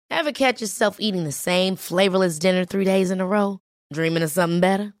Ever catch yourself eating the same flavorless dinner 3 days in a row? Dreaming of something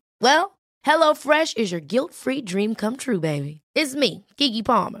better? Well, HelloFresh is your guilt-free dream come true, baby. It's me, Keke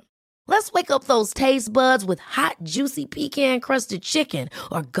Palmer. Let's wake up those taste buds with hot, juicy pecan-crusted chicken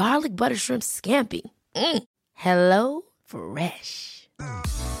or garlic butter shrimp scampi. HelloFresh.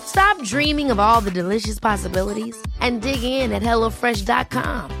 Stop dreaming of all the delicious possibilities and dig in at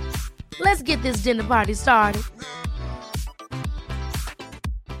HelloFresh.com. Let's get this dinner party started.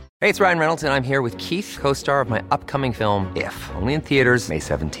 Hey, it's Ryan Reynolds, and I'm here with Keith, co-star of my upcoming film, If, only in theaters May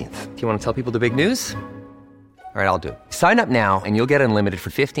 17th. Do you want to tell people the big news? All right, I'll do it. Sign up now and you'll get unlimited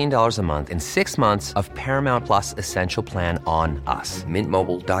for $15 a month and 6 months of Paramount Plus Essential Plan on us.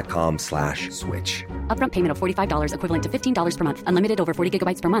 MintMobile.com/switch. Upfront payment of $45 equivalent to $15 per month. Unlimited over 40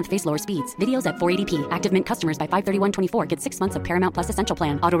 gigabytes per month. Face lower speeds. Videos at 480p. Active Mint customers by 531.24 get 6 months of Paramount Plus Essential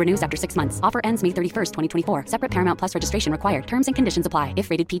Plan. Auto renews after 6 months. Offer ends May 31st, 2024. Separate Paramount Plus registration required. Terms and conditions apply if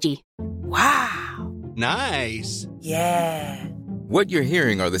rated PG. Wow. Nice. Yeah. What you're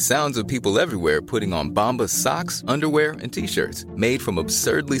hearing are the sounds of people everywhere putting on Bombas socks, underwear, and T-shirts made from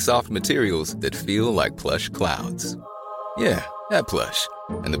absurdly soft materials that feel like plush clouds. Yeah, that plush.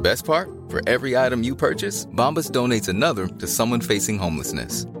 And the best part? For every item you purchase, Bombas donates another to someone facing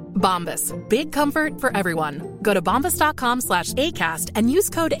homelessness. Bombas. Big comfort for everyone. Go to bombas.com/ACAST and use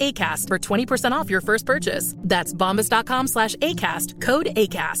code ACAST for 20% off your first purchase. That's bombas.com/ACAST. Code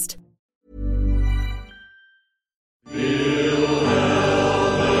ACAST.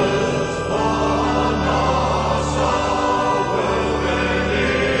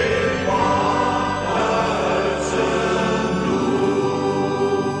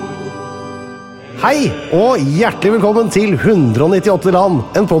 Hei, og hjertelig velkommen til 198 land,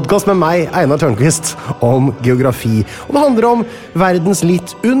 en podcast med meg, Einar Tørnquist, om geografi. Og det handler om verdens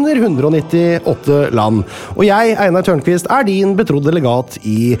litt under 198 land. Og jeg, Einar Tørnquist, er din betrodde legat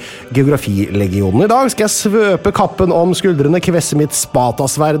i geografilegionen. I dag skal jeg svøpe kappen om skuldrene, kvesse mitt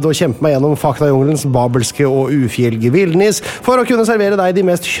spatasverd og kjempe meg gjennom faktajungelens babelske og ufjelge vildnis, for å kunne servere deg de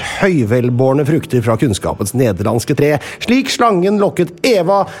mest høyvelbårne frukter fra kunnskapens nederlandske tre, slik slangen lokket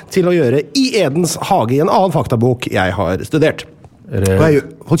Eva til å gjøre i Edens hage i en annen faktabok jeg har studert.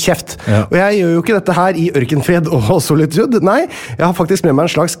 Hold kjeft. Ja. Og jeg gjør jo ikke dette her i ørkenfred og solitude. Nei, jeg har faktisk med meg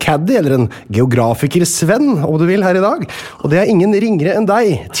en slags caddy, eller en geografiker-svenn, om du vil, her i dag. Og det er ingen ringere enn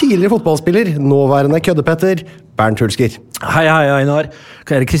deg. Tidligere fotballspiller, nåværende køddepetter, Bernt Hulsker. Hei, Einar.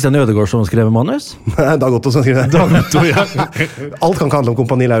 Hva er det Christian Ødegaard som skrev manus? Dag Otto som skrev det. Dag Otto, ja. Alt kan ikke handle om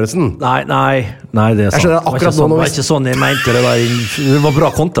Kompani Lauritzen. Nei, det er sant. Det var ikke sånn jeg mente det der. Det var bra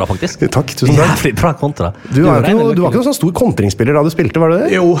kontra, faktisk. Takk, tusen takk. Jævlig bra kontra. Du var ikke noen sånn stor kontringsspiller da du spilte, var det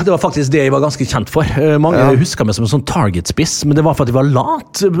det? Jo, det var faktisk det jeg var ganske kjent for. Mange husker meg som en sånn target-spiss, men det var for at jeg var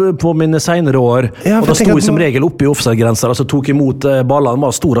lat på mine senere år. Og da sto jeg som regel oppe i offside-grenser, altså tok imot ballene,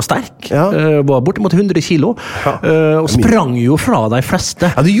 var stor og sterk. Var bortimot 100 kilo. Og sprang jo fra de fleste.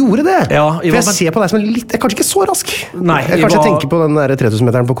 Ja, du gjorde det! Ja, for jeg ser på deg som en litt, kanskje ikke så rask. Nei, jeg kanskje tenker på den der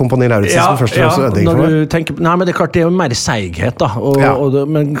 3000-meteren på Kompani Lauritzen som først og fremst ødelegger for meg. Nei, men det er klart det er jo mer seighet da.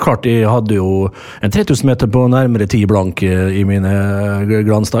 Men klart jeg hadde jo en 3000 meter på nærmere 10 blank i mine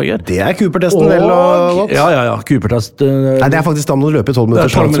glansdager. Det er Cooper-testen vel og godt. Ja, Cooper-test. Nei, det er faktisk da må du løpe i 12 minutter.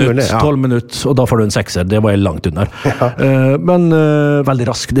 12 minutter, og da får du en 6er. Det var jeg langt under. Men veldig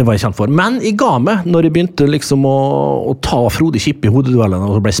rask, det var jeg kjent for. Men jeg ga meg når jeg begynte liksom å ta Frode Kipp i hodeduellene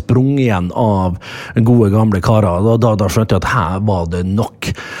og ble sprunget igjen av gode gamle karer. Da skjønte jeg at her var det nok.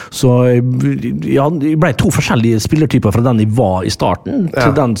 Så jeg ble 2 forskjellige spillertyper fra den jeg var i starten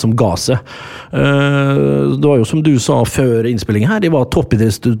til den som ga seg. Det var jo som du sa før innspillingen her, jeg var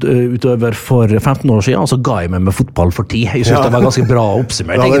toppidrettsutøver for 15 år siden, og så ga jeg meg med fotball for 10. Jeg synes det var ganske bra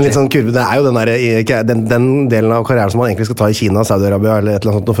oppsummert. Det er jo den delen av karrieren som man egentlig skal ta i Kina, Saudi-Arabia eller et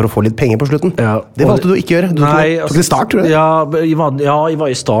eller annet sånt for å få litt penger på slutten. Det valgte du ikke gjøre. Du tok litt start, tror du? Ja, jeg var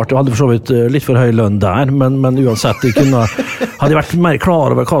i start. Jeg hadde for så vidt litt for høy lønn der, men uansett, hadde jeg vært mer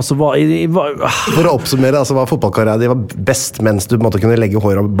klar over hva som var... For å oppsummere, altså, var fotballkarrieren din var best mens du måtte kunne legge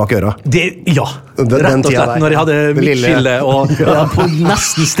håret bak øra? Ja, rett og slett. Når jeg hadde midtskille og på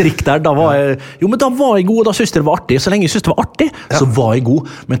nesten strikk der, da var jeg... Jo, men da var jeg god, og da synes jeg det var artig. Så lenge jeg synes det var artig, så var jeg god.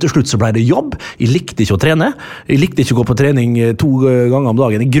 Men til slutt så ble det jobb. Jeg likte ikke å trene. Jeg likte ikke å gå på trening 2 ganger om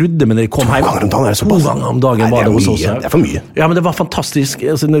dagen. Jeg grudde meg når jeg kom hjem. 2 ganger om dagen er det såpass? 2 ganger om dagen var det hos oss. Det for mye. Ja, men det var fantastisk.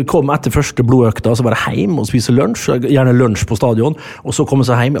 Altså, når det kom etter første blodøkta, så var det hjem og spise lunsj, gjerne lunsj på stadion, og så komme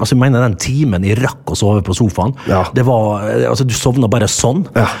seg hjem. Altså, jeg mener den timen jeg rakk å sove på sofaen. Ja. Det var, altså, du sovna bare sånn.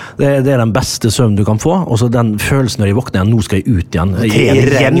 Ja. Det er den beste søvn du kan få, og så den følelsen når jeg våkner igjen, nå skal jeg ut igjen. Trene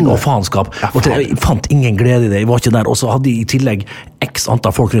regn igjen. og faenskap. Ja, Og jeg fant ingen glede i det, jeg var ikke der, og så hadde jeg i tillegg x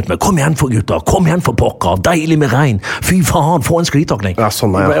antall folk rundt meg. Kom igjen for gutta, kom igjen for pokka, deilig med regn, fy faen, få en sklitakning. Ja,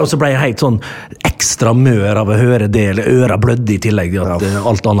 sånn, ja. Og så ble jeg helt sånn ekstra mør av å høre det, eller øra blødde i tillegg, at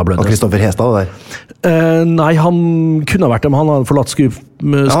alt annet blødde. Og Kristoffer Hestad det der. Nei, han kunne ha vært det, men han hadde forlatt skuta.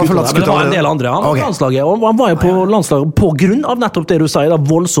 Men det var en del andre. Han var på landslaget, og han var jo på landslaget på grunn av nettopp det du sier, da,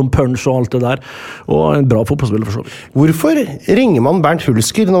 voldsom punch og alt det der, og en bra fotballspiller for så vidt. Hvorfor ringer man Bernt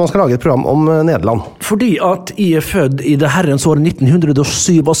Hulsker når man skal lage et program om Nederland? Fordi at jeg er født i det herrens år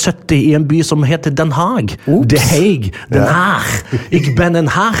 1977 i en by som heter Den Haag. The Hague. Den Haag. Ik ben en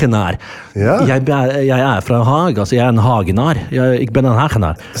Hagenaar. Ja. Jeg er fra Haag, altså jeg er en Hagenar. Ik ben en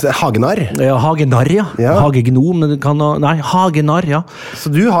Hagenaar. Så det er Hagenar? Ja, Hagenar, ja. Ja. Hagegnom, men det kan ha... Nei, Hagenar, ja. Så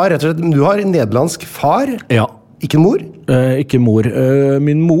du har rett og slett en nederlandsk far, Ja. ikke en mor? Ikke mor.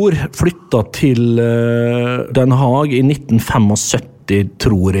 Min mor flytta til Den Haag i 1975,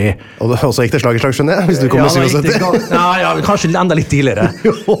 tror jeg. Og så gikk det slag i slag, skjønner jeg, hvis du kom med 77. Ja, kanskje enda litt tidligere.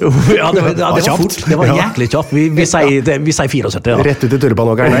 Ja, det var fort. Det var jæklig kjapt. Vi sier 74. Ja. Rett ut i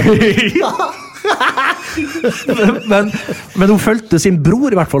tullipanåkeren der. Ja. men hun følte sin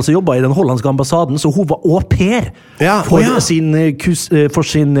bror, i hvert fall, som jobbet i den hollandske ambassaden, så hun var au pair for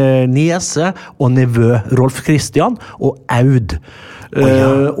sin niese og nevø Rolf Christian og Aud.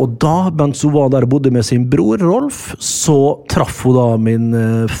 Og da, mens hun var der og bodde med sin bror Rolf, så traff hun da min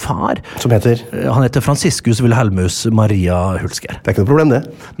far. Som heter? Han heter Franciscus Wilhelmus Maria Hulsker. Det er ikke noe problem det.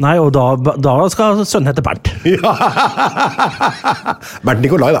 Nei, og da skal sønnen hete Bernt. Ja. Bernt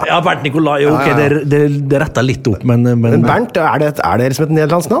Nikolai da. Ja, Bernt Nikolai, ok, det rettet litt opp, men Bernt, er det liksom et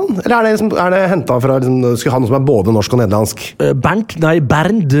nederlandsk navn? Eller er det hentet fra, skal ha noe som er både norsk og nederlandsk?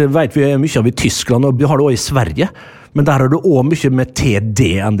 Bernd vet vi mye av i Tyskland, og vi har det også i Sverige. Men der har du også mye med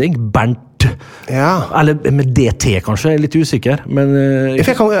TD-ending. Bernt. Ja. Eller med DT, kanskje. Jeg er litt usikker. Men Er det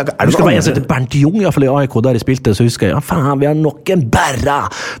husker det var en som heter Bernt Jung, i hvert fall i AIK, der jeg spilte, så husker jeg, ja, faen, vi har nok en Berra!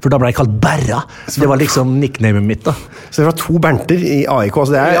 For da ble jeg kalt Berra. Så det var liksom nicknamet mitt, da. Så det var 2 Bernter i AIK.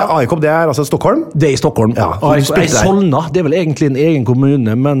 Altså AIK, det er altså Stockholm? Det er i Stockholm. Ja, AIK, Solna, det er vel egentlig en egen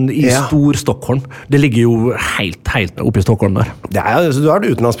kommune, men i Stor-Stockholm. Det ligger jo helt oppe i Stockholm der. Så du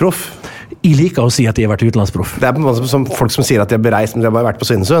er utenlandsproff? Jeg liker å si at jeg har vært utenlandsproff. Det er på en måte som folk som sier at de har bereist, men de har bare vært på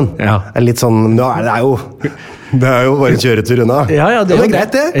Svinesund. Ja. Det er litt sånn, det er jo bare en kjøretur unna. Ja, det er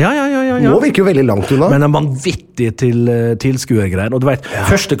greit det. Ja. Nå virker jo veldig langt unna. Men en vanvittig tilskuergreier. Og du vet,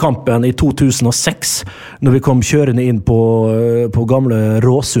 første kampen i 2006, når vi kom kjørende inn på gamle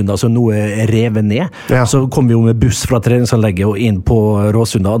Råsunda, som nå er revet ned, så kom vi jo med buss fra treningsanlegget og inn på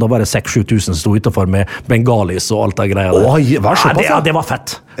Råsunda, og da var det 6-7 tusen som stod utenfor med bengalis og alt det greia der. Oi, hva er såpass? Det var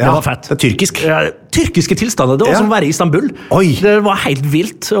fett. Det var fett. Det er tyrkisk. Tyrkiske tilstander. Det var som å være i Istanbul. Oi. Det var helt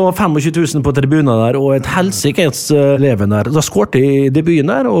vilt. Og 25 000 på tribunen der, og et helsikes leven der. Da skårte jeg i debuten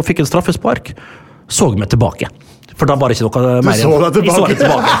der, og fikk en straffespark. Så meg tilbake. For da var det ikke noe mer igjen. Du så deg tilbake? Jeg så det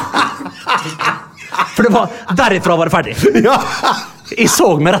tilbake. For det var, derifra var det ferdig. Ja. Jeg så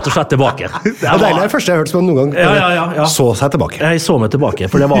meg rett og slett tilbake. Det er det første jeg har hørt som noen gang så seg tilbake. Jeg så meg tilbake,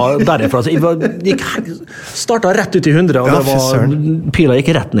 for det var derifra. Jeg startet rett ut i 100, og det var, pila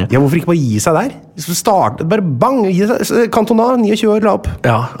gikk rett ned. Ja, hvorfor ikke bare gi seg der? Bare bang, gi seg. Cantona, 29 år, la opp.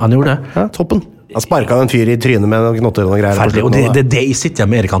 Ja, han gjorde det. Ja, toppen. Han sparket en fyr i trynet med noen knotter og noen greier. Ferdig, og det er det jeg sitter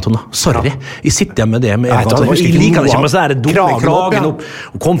igjen med Erik Cantona. Sorry, jeg sitter igjen med det med Erik Cantona. Jeg liker det ikke med sånne dumme kragen opp.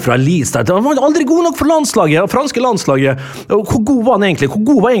 Og kom fra Leeds der. Han var aldri god nok for landslaget, franske landslaget. Hvor god var han egentlig? Hvor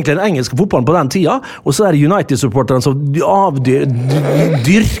god var egentlig den engelske fotballen på den tida? Og så er det United-supporterne som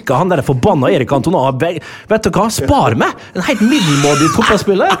dyrker han der forbanna Erik Cantona. Vet du hva? Spar meg! En helt middelmådig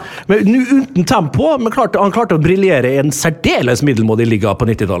fotballspiller. Uten tempo, men han klarte å briljere i en særdeles middelmådig liga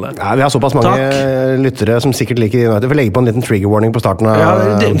på 90-tallet. Ja, vi har såpass mange lyttere som sikkert liker United. Vi legger på en liten trigger warning på starten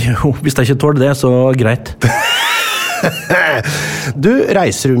av... Hvis jeg ikke tåler det, så greit. Du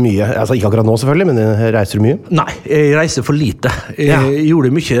reiser jo mye, altså ikke akkurat nå selvfølgelig, men reiser du mye? Nei, jeg reiser for lite. Jeg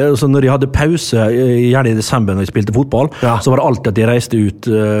gjorde mye, så når jeg hadde pause, gjerne i desember når jeg spilte fotball, så var det alltid at jeg reiste ut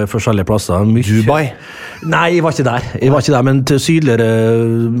forskjellige plasser. Dubai? Nei, jeg var ikke der, men til sydligere...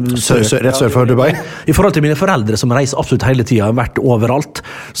 Rett sør for Dubai? I forhold til mine foreldre som reiser absolutt hele tiden, har vært overalt,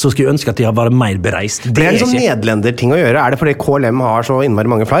 så skulle jeg ønske at de har vært mer bereist. Det er en sånn nederlender-ting å gjøre. Er det fordi KLM har så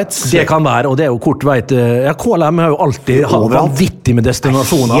innmari mange flights? Det kan være, og det er jo kort veit. Ja, KLM har jo alltid vanvittig med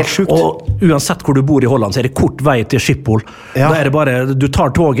destinasjoner. Helt sjukt. Og uansett hvor du bor i Holland, så er det kort vei til Schiphol. Ja. Da er det bare, du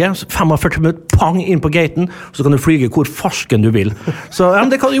tar toget, 45 minutter, pang, inn på gaten, så kan du flyge hvor farsken du vil. Så ja,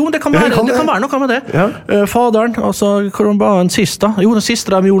 det kan være noe med det. Ja. Faderen, altså, hva var den siste? Jo, den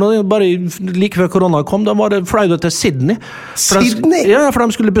siste de gjorde, bare like før korona kom, da var det fløy til Sydney. Sydney? Ja, for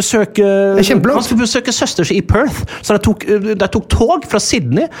de skulle besøke kjempelangt. Han skulle besøke søsters i Perth, så de tok tog fra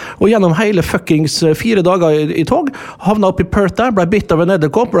Sydney, og gjennom hele fuckings 4 dager i tog, havna opp i Perth der, ble bitt av en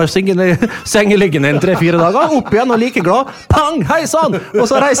edderkopp, ble sengeliggende 3-4 dager, opp igjen og like glad, pang, hei sann, og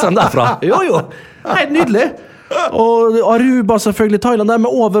så reiser de derfra. Jo, helt nydelig. Og Aruba selvfølgelig, Thailand der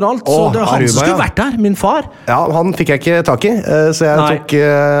med overalt, så det, han Aruba, skulle vært der, min far. Ja, han fikk jeg ikke tak i, så jeg tok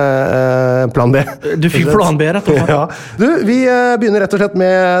plan B. Du fikk plan B, rett og slett. Ja. Du, vi begynner rett og slett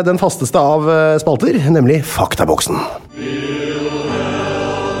med den fasteste av spalter, nemlig Faktaboksen.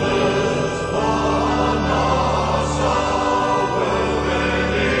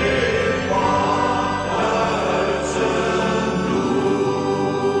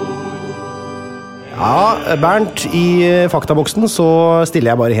 Ja, Bernt, i faktaboksen så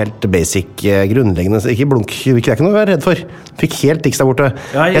stiller jeg bare helt basic, grunnleggende, ikke blunk, det er ikke noe jeg er redd for. Fikk helt tiks der borte.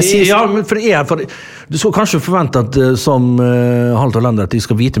 Men du skal kanskje forvente at som halvt og landet at de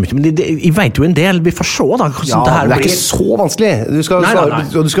skal vite mye, men jeg vet jo en del, vi får se da hvordan det her det er blir. ikke så vanskelig. Du skal svare,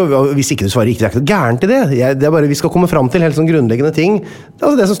 hvis ikke du svarer ikke, det er ikke noe gærent i det. Det er bare, vi skal komme frem til helt sånn grunnleggende ting.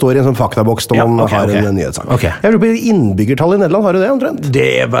 Altså det som står i en sånn faktaboks når man har en nyhetssak. Okay. Jeg lurer på innbyggertallet i Nederland, har du det omtrent? Det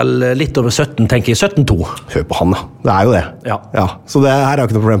er vel litt over 17, tenker jeg. 17,2. Hør på han da, det er jo det. Ja. Så det her er jo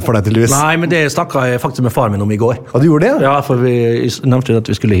ikke noe problem for deg tydeligvis. Nei, men det snakket jeg faktisk med faren min om i går. Og du gjorde det? Ja, for vi nevnte at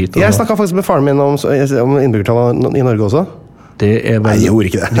vi skulle hit. Jeg snakket faktisk med faren min om innbyggertallet i Norge også. Det er vel... Nei, jeg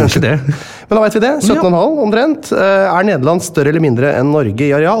gjorde ikke det. Det er ikke det. Men da vet vi det. 17,5 omtrent. Er Nederland større eller mindre enn Norge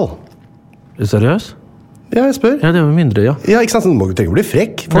i areal? Er du seriøs? Ja, jeg spør. Ja, det er jo mindre, ja. Ja, ikke sant? Du må ikke bli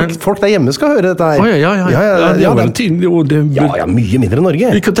frekk. Folk der hjemme skal høre dette her. Ja, mye mindre enn Norge.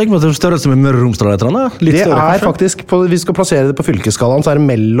 Vi kan tenke meg at det er størrelse med Møre og Romsdal eller noe. Det er faktisk, hvis vi skal plassere det på fylkesskalaen, så er det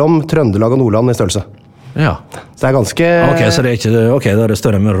mellom Trøndelag og Nordland i størrelse. Ja. Så det er ganske... Ok, så det er ikke... Ok, da er det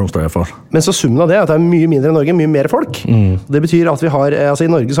større enn Møre og Romsdal i hvert fall. Men så summen av det er at det er mye mindre enn Norge, mye mer folk. Det betyr at vi har, altså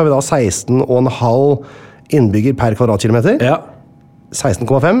i Norge så har vi da 16,5 innbygger per kvadratkilometer. Ja.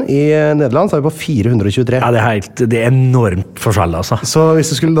 16,5. I Nederland så er vi på 423. Ja, det er enormt forskjell, altså. Så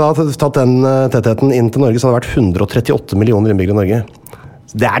hvis du skulle da tatt den tettheten inn til Norge, så hadde det vært 138 millioner innbyggere i Norge.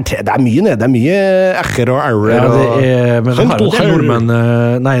 Det er mye nede, det er mye ekker og aurer. Ja, men det har jo en nordmenn,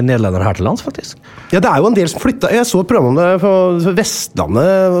 nederlender her til lands, faktisk. Ja, det er jo en del som flyttet. Jeg så et program om det på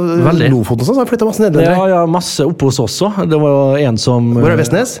Vestlandet, Lofoten, så har flyttet masse nederlendere. Ja, masse oppe hos oss også. Det var en som... Hvor er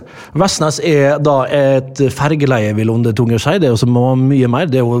Vestnes? Vestnes er da et fergeleie, vil om det tunger seg. Det er jo så mye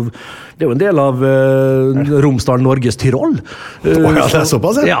mer. Det er jo en del av Romsdal, Norges Tyrol. Ja, det er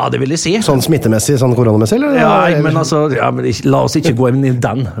såpass, ja? Ja, det vil jeg si. Sånn smittemessig, sånn koronamessig, eller? Ja, men altså, la oss ikke gå inn i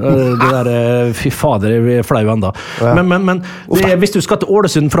den. Det der, fy fader, jeg er flau enda. Ja. Men hvis du skal til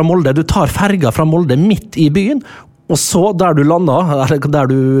Ålesund fra Molde, du tar ferga fra Molde midt i byen, og så der du lander, der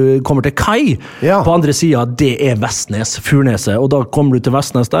du kommer til kai, på andre siden, det er Vestnes, Furneset, og da kommer du til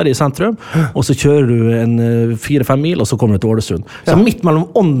Vestnes der i sentrum, og så kjører du en 4-5 mil, og så kommer du til Ålesund. Så midt mellom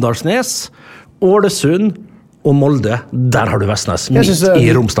Åndalsnes, Ålesund og Molde, der har du Vestnes, midt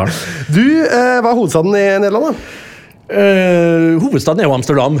i Romsdal. Du, hva er hovedstaden i Nederland da? Hovedstaden er jo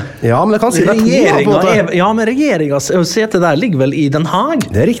Amsterdam. Ja, men det kan si det er to. Ja, men regjeringens sete der ligger vel i Den Haag.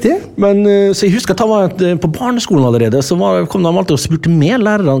 Det er riktig. Men så jeg husker at på barneskolen allerede, så kom de alltid og spurte med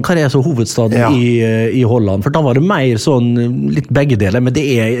lærerne hva er så hovedstaden i Holland, for da var det mer sånn, litt begge deler, men det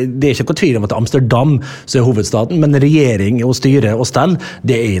er ikke noe tvil om at Amsterdam så er hovedstaden, men regjering og styre og stell,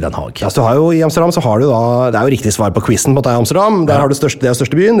 det er i Den Haag. Ja, så har jo i Amsterdam, så har du da, det er jo riktig svar på quizen på at det er Amsterdam, der har du det er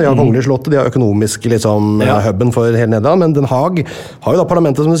største byen, de har kongelige slottet, de har økonomisk liksom, hubben for hele Nederland, men Den Haag har jo da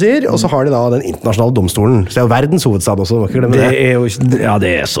parlamentet, som du sier, og så har de da den internasjonale domstolen. Så det er jo verdens hovedstad også, ikke glemme det.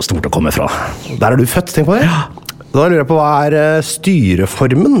 Det er så stort å komme fra. Der er du født, tenk på det. Ja. Da lurer jeg på, hva er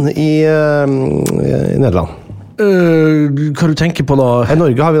styreformen i Nederland? Hva du tenker på da? I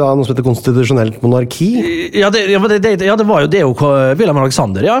Norge har vi da noe som heter konstitusjonelt monarki. Ja, det var jo det jo Wilhelm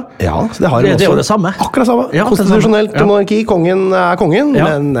Alexander, ja. Ja, så det har det er jo det samme. Akkurat samme. Ja, konstitusjonelt monarki, kongen er kongen,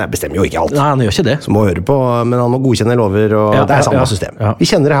 men bestemmer jo ikke alt. Nei, han gjør ikke det. Så må høre på, men han må godkjenne lover, og det er samme system. Ja. Vi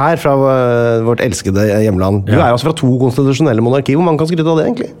kjenner det her fra vårt elskede hjemland. Du er jo også fra 2 konstitusjonelle monarki. Hvor mange kan skryte av det,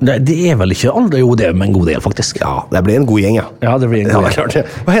 egentlig? Det er vel ikke alle, jo det er en god del, faktisk. Ja, det blir en god gjeng, ja. Ja, det blir en god gjeng. Ja, klart det.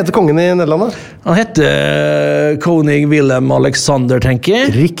 Hva heter kongen i Nederland, da? Han heter Willem-Alexander. Han heter Willem-Alexander. Ja, men det kan si Koning Wilhelm Alexander, tenker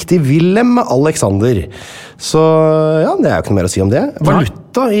jeg. Riktig, Willem Alexander. Så ja, det er jo ikke noe mer å si om det.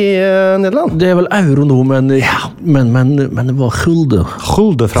 Valuta i Nederland? Det er vel euro nå, men det var gulden.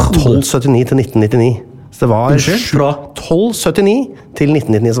 Gulden fra 1279 til 1999. Så det var fra 1279 til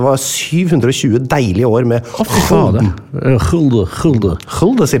 1999, så det var 720 deilige år med gulden. Gulden,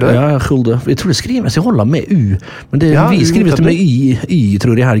 sier du det? Ja, gulden. Jeg tror det skrives i Holland med U, men vi skrives det med Y,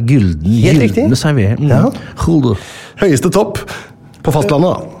 tror jeg her, gulden. Helt riktig. Det sier vi. Gulden. Høyeste topp på fastlandet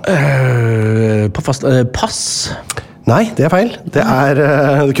da? Pass. Nei, det er feil. Det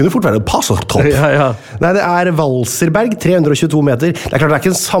kunne fort være passertopp. Ja. Nei, det er Valserberg, 322 meter. Det er klart det er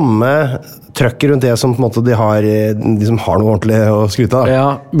ikke den samme trøkket rundt det som på en måte de som har noe ordentlig å skryte av. Ja,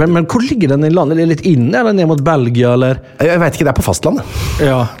 men hvor ligger den i landet? Er det litt inn, eller ned mot Belgia, eller? Jeg vet ikke, det er på fastlandet.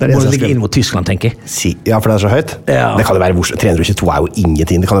 Ja, det må det ligge inn mot Tyskland, tenker jeg. Ja, for det er så høyt. Ja. Det kan jo være 322 er jo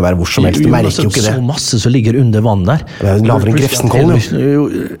ingenting. Det kan jo være hvor som helst. Du merker jo ikke det. Så masse som ligger under vann der. Det er lavere enn Grefsenkollen, jo.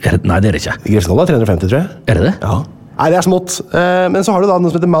 Nei, det er det ikke. Grefsenkollen er 350, tror jeg. Er det det? Ja. Nei, det er smått. Men så har du da noe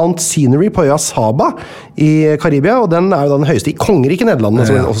som heter Mount Scenery på øya Saba i Karibia, og den er jo da den høyeste i kongeriket Nederland,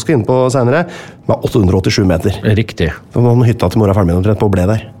 som vi også skal inn på senere, med 887 meter. Riktig. Så man hytta til mor og faren min omtrent på ble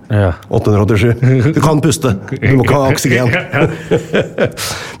der. Ja. 887. Du kan puste. Du må ikke ha oksygen.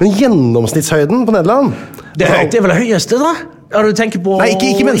 Men gjennomsnittshøyden på Nederland... Det er vel det høyeste, da? Ja, du tenker på... Nei,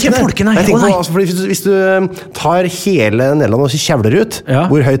 ikke menneskene. Ikke folkene. Jeg tenker på, altså, fordi hvis du tar hele Nederland og kjevler ut,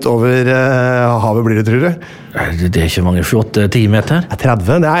 hvor høyt over havet blir det, tror du? Det er ikke mange 28-10 meter.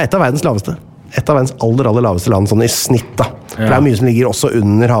 30. Det er et av verdens laveste. Et av verdens aller laveste land, sånn i snitt, da. For det er mye som ligger også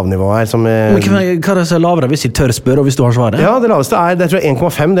under havnivået her. Men hva er det som er lavere, hvis jeg tør spørre, og hvis du har svaret? Ja, det laveste det tror jeg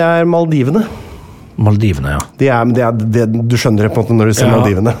 1,5, det er Maldivene. Maldivene, ja. Du skjønner det på en måte når du ser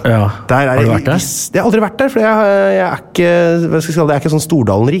Maldivene. Ja. Har du vært der? Jeg har aldri vært der, for jeg er ikke, hva skal jeg si, det er ikke sånn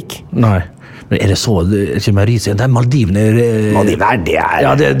Stordalen-rik. Nei. Men er det så, ikke mer risig? Det er Maldivene. Maldivene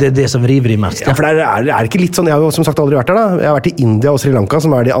Ja, det er det som river i mest. Ja, for det er ikke litt sånn, jeg har jo som sagt aldri vært der da. Jeg har vært i India og Sri Lanka,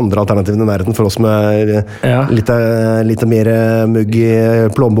 som er de andre alternativene i nærheten for oss med litt mer mugg i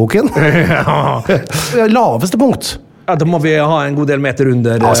plånboken. Laveste punkt. Ja, da må vi ha en god del meter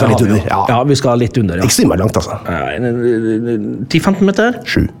under. Altså litt under, ja. Vi skal ha litt under, ja. Ikke så innmari langt, altså. 10-15 meter?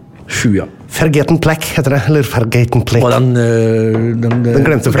 7, ja. Fergeten Plek heter det, eller Fergeten Plek. Og den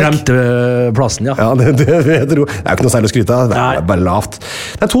glemte plassen, ja. Ja, det heter jo. Det er jo ikke noe særlig å skryte av, det er bare lavt.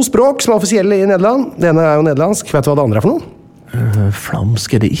 Det er 2 språk som er offisielle i Nederland. Det ene er jo nederlandsk. Vet du hva det andre er for noe?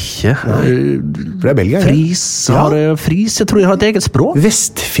 Flamsk er det ikke. For det er Belgia, Fris, jeg tror jeg har et eget språk.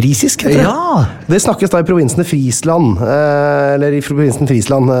 Vestfrisisk heter det. Ja. Det snakkes da i provinsene Friesland, eller i provinsen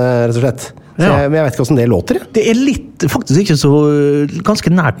Friesland, rett og slett. Men jeg vet ikke hvordan det låter. Det er faktisk ikke så ganske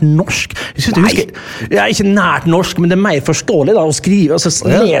nært norsk. Ikke nært norsk, men det er mer forståelig da, å skrive. Altså,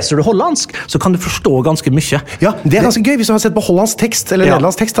 leser du hollandsk, så kan du forstå ganske mye. Ja, det er ganske gøy. Hvis du har sett på hollandsk tekst, eller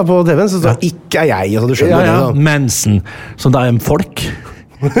nederlandsk tekst da, på TV-en, så står det ikke er jeg, altså, du skjønner det. Da. Mensen, som det er en folk.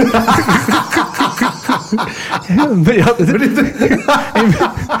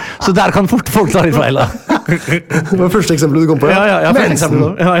 Så der kan fort folk ta litt feil da. Det var første eksempelet du kom på. Ja, Mensen.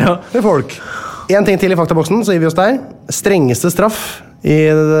 Det er folk. En ting til i faktaboksen, så gir vi oss der. Strengeste straff i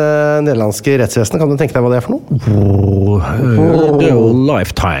det nederlandske rettsvesenet. Kan du tenke deg hva det er for noe? Det er jo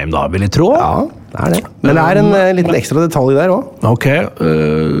lifetime da, vil jeg tro. Ja, det er det. Men det er en liten ekstra detalj der også. Ok.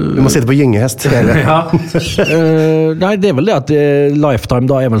 Du må sitte på gyngehest. Nei, det er vel det at lifetime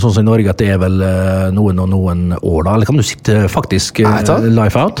da er vel sånn som i Norge, at det er vel noen år da. Eller kan du sitte faktisk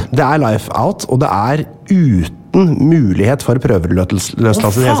life out? Det er life out, og det er uten mulighet for prøveløslatelse. Det er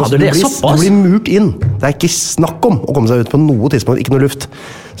såpass? Du blir murt inn. Det er ikke snakk om å komme seg ut på noe tidspunkt, ikke noe luft.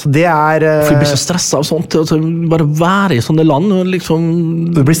 Så det er... For du blir så stresset av sånt, altså, bare være i sånne land, liksom...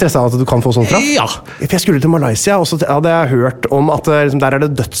 Du blir stresset av at du kan få sånn straff? Ja. For jeg skulle til Malaysia, og så hadde jeg hørt om at liksom, der er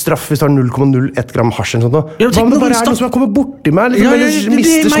det dødsstraff hvis du har 0,01 gram hasj eller sånt. Hva om det bare er noe som har kommet borti meg, liksom, eller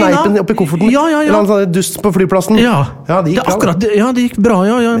mister sneipen oppi kofferten? Eller en sånn dust på flyplassen? Ja, det gikk bra. Det gikk bra,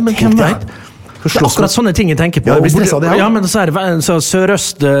 men hvem vet? Det er akkurat sånne ting jeg tenker på. Ja, det blir stresset av det, ja. Men så er det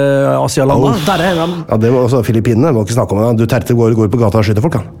Sørøst-Asia-landet. Der er de. Ja, det var også Filippinene. Må ikke snakke om det. Du Terte går på gata og skyter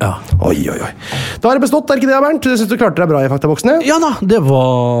folk, da. Ja. Oi. Da er det bestått, er ikke det, Bernt? Jeg synes du klarte deg bra i faktaboksene. Ja da, det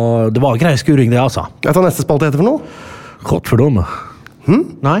var grei skuring, det, altså. Vet du hva neste spalte heter for noe? Godtfordomme.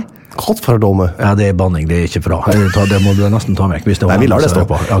 Nei? Godtfordomme. Ja, det er banning, det er ikke bra. Det må du nesten ta vekk. Nei, vi lar det stå.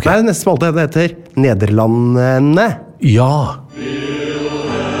 Nei, neste spalte heter Nederlandene. Ja.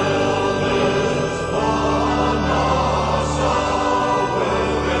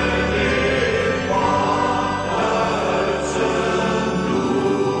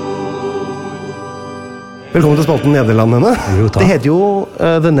 Velkommen til spalten Nederlandene. Jo, takk. Det heter jo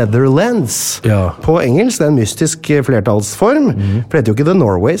The Netherlands på engelsk. Det er en mystisk flertallsform. For det heter jo ikke The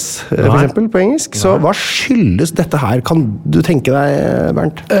Norways, for eksempel, på engelsk. Så hva skyldes dette her? Kan du tenke deg,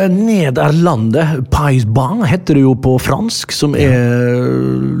 Bernt? Nederlandet, Pays-Bas, heter det jo på fransk, som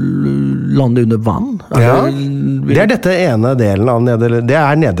landet under vann. Ja, det er dette ene delen av Nederland. Det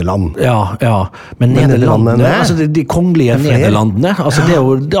er Nederland. Ja. Men Nederlandene, altså de kongelige Nederlandene, altså det er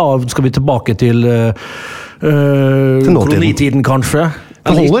jo, da skal vi tilbake til kolonitiden, kanskje.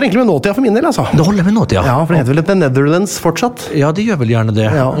 Det holder egentlig med nåtida for min del, altså. Det holder med nåtida. Ja, for det heter vel The Netherlands fortsatt. Ja, det gjør vel gjerne det.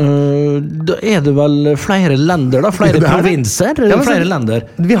 Ja. Da er det vel flere länder da, flere provinser, flere länder.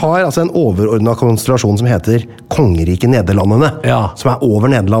 Vi har altså en overordnet konstellasjon som heter Kongeriket Nederlandene, som er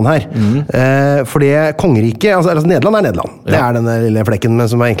over Nederland her. For det kongeriket, altså Nederland er Nederland. Det er denne lille flekken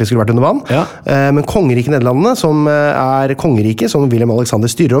som egentlig skulle vært under vann. Men Kongeriket Nederlandene, som er kongeriket som William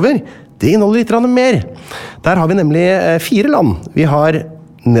Alexander styrer over, det inneholder litt mer. Der har vi nemlig 4 land. Vi har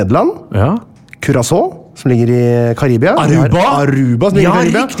Nederland, Curaçao, som ligger i Karibia. Aruba som ligger i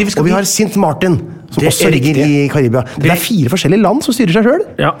Karibia. Riktig, og vi har Sint Martin, som også ligger i Karibia. Det er 4 forskjellige land som styrer seg selv,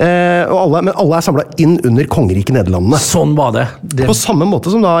 men alle er samlet inn under kongeriket Nederlandene. Sånn var det. På samme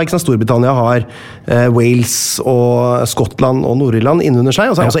måte som da Storbritannia har Wales og Skottland og Nord-Irland innunder seg,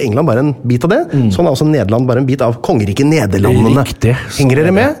 og så er også England bare en bit av det. Sånn er også Nederland bare en bit av kongeriket Nederlandene. Riktig. Henger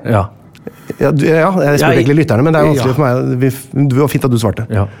dere med? Ja. Jeg spør egentlig lytterne, men det er vanskelig for meg. Det var fint at du svarte.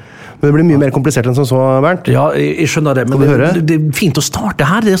 Men det blir mye mer komplisert enn som så, Bernt. Ja, jeg skjønner det, men det er fint å starte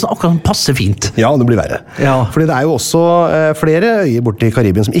her. Det er akkurat passe fint. Ja, det blir verre. Fordi det er jo også flere øyer borte i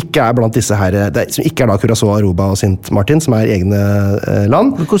Karibien som ikke er blant disse her, som ikke er da Curaçao, Aruba og Sint Martin, som er egne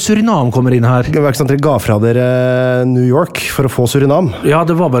land. Hvor Surinam kommer inn her? Dere ga fra dere New York for å få Surinam. Ja,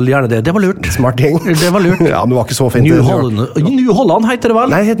 det var vel gjerne det. Det var lurt. Smart gjeng. Det var lurt. Ja, det var ikke så fint. New Holland heter det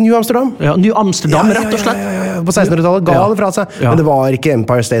vel? Nei, det heter New Amsterdam. Ja, New Amsterdam, rett og slett. På 1600-tallet ga det fra seg. Men det var ikke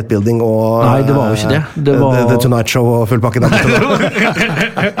Empire State Building og Nei, det var jo ikke det. Det var The Tonight Show og full pakke der.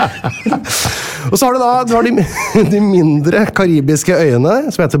 Og så har du de mindre karibiske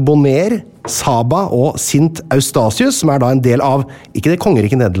øyene, som heter Bonaire, Saba og Sint Eustatius, som er da en del av, ikke det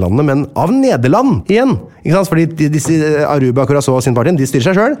kongeriket Nederlandene, men av Nederland igjen. Ikke sant? Fordi disse Aruba, Curaçao og Sint Martin, de styrer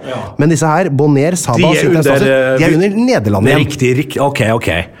seg selv. Men disse her, Bonaire, Saba og Sint Eustatius, de er under Nederland igjen. Riktig.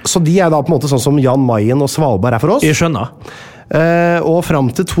 Ok. Så de er da på en måte sånn som Jan Mayen og Svalbard er for oss. Jeg skjønner. Og frem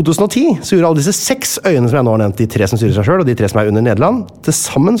til 2010 så gjorde alle disse 6 øyene som jeg nå har nevnt, de 3 som styrer seg selv, og de 3 som er under Nederland, til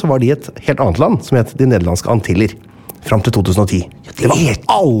sammen så var de et helt annet land, som het de nederlandske Antiller. Frem til 2010. Det var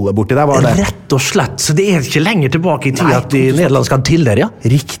alle borti der, var det. Rett og slett, så det er ikke lenger tilbake i tid at de nederlandske Antiller,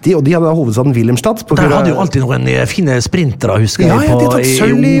 Riktig, og de hadde da hovedstaden Wilhelmstad. Der hadde jo alltid noen fine sprintere, husker jeg. Ja, de har tatt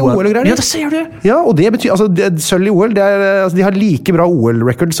sølv i OL og greier. Ja, det ser du. Ja, og det betyr, sølv i OL, de har like bra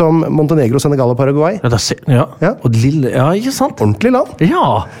OL-record som Montenegro, Senegal og Paraguay. Ja, ikke sant? Ordentlig land.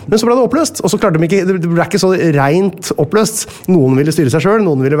 Ja. Men så ble det oppløst, og så klarte de ikke, det ble ikke så rent oppløst. Noen ville styre seg selv,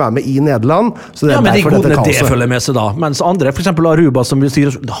 noen ville være med i Nederland. Så det er men de derfor godene dette kaoset. Det følger med seg da. Mens andre, for eksempel Aruba, som vil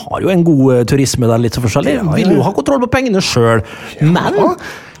styre, har jo en god turisme der, litt så forskjellig. Vil jo ha kontroll på pengene selv. Men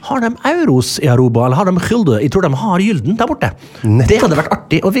har de euros i Aruba, eller har de gylde? Jeg tror de har gylden der borte. Det hadde vært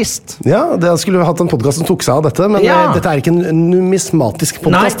artig og visst. Ja, det skulle vi hatt en podcast som tok seg av dette, men dette er ikke en numismatisk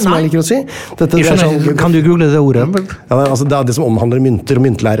podcast, som jeg liker å si. Kan du google det ordet? Ja, det er det som omhandler mynter og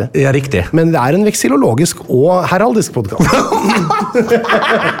myntlære. Ja, riktig. Men det er en veksilologisk og heraldisk podcast.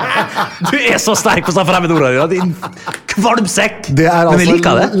 Du er så sterk på å ta fremmedordet, ja, din kvalmsekk. Det er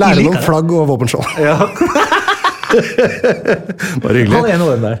lære om flagg og våpenskjold. Ja. Bare hyggelig. Han er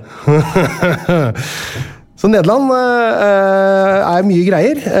noe der. Så Nederland er mye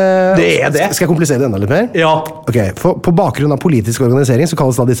greier. Det er det. Skal jeg komplisere det enda litt mer? Ja. Ok, på bakgrunn av politisk organisering så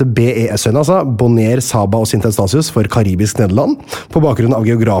kalles da disse BES-øyene, altså Bonaire, Saba og Sint Eustatius, for Karibisk Nederland. På bakgrunn av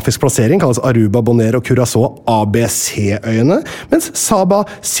geografisk plassering kalles Aruba, Bonaire og Curaçao ABC-øyene, mens Saba,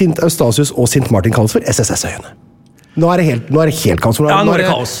 Sint Eustatius og Sint Martin kalles for SSS-øyene. Nå er det helt kaos. Ja, nå er det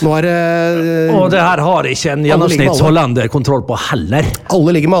kaos. Og det her har ikke en gjennomsnittshollender kontroll på heller.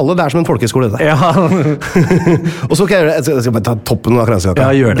 Alle ligger med alle, det er som en folkeskole dette. Ja. Og så skal jeg bare ta toppen av kransekaka.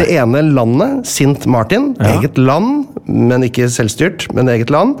 Ja, gjør det. Det ene landet, Sint Martin, eget land, men ikke selvstyrt, men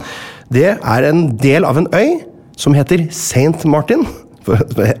eget land, det er en del av en øy som heter Saint Martin.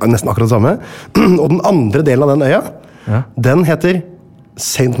 Nesten akkurat det samme. Og den andre delen av den øya, den heter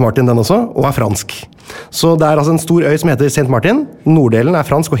Saint Martin den også, og er fransk. Så det er altså en stor øy som heter Saint Martin. Norddelen er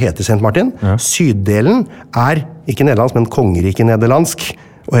fransk og heter Saint Martin. Syddelen er ikke nederlandsk, men kongeriket nederlandsk.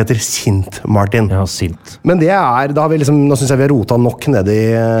 og heter Sint Martin. Ja, Sint. Men det da har vi liksom, nå synes jeg vi har rotet nok nede i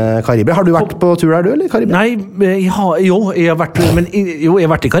Karibia. Har du vært på tur der, du, eller Karibia? Nei, jeg har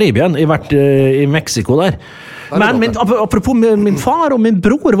vært i Karibien. Jeg har vært i Mexico der. Men apropos min far og min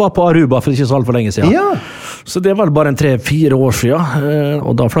bror var på Aruba for ikke så alt for lenge siden. Ja. Så det var bare 3-4 år siden,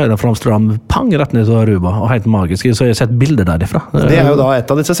 og da fløy jeg fra Amsterdam pang rett ned til Aruba, og helt magisk, så jeg har sett bilder derifra. Det jo da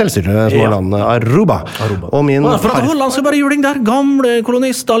et av disse selvstyrende små landene, Aruba. Og min for at hollandske bare juling der, gamle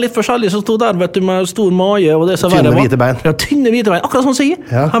kolonister, litt forskjellige som stod der, vet du, med stor mage, og det så tynne hvite bein. Ja, tynne hvite bein, akkurat som sier,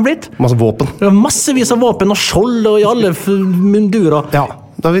 har blitt. Masse våpen. Massevis av våpen og skjold, og i alle mundurer. Ja.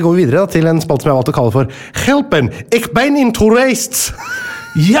 Da vi går videre til en spalt som jeg valgte å kalle for Helpen, ik ben in toerist.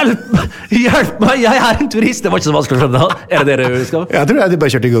 Hjelp meg, jeg en turist. Det var ikke så vanskelig å skjønne. Det dere skal? Jeg tror de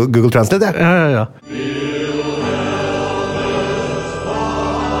bare kjørte Google Translate, Ja.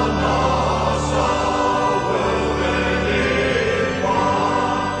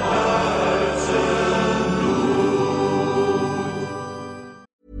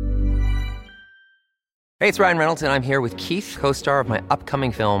 Hey, it's Ryan Reynolds, and I'm here with Keith, co-star of my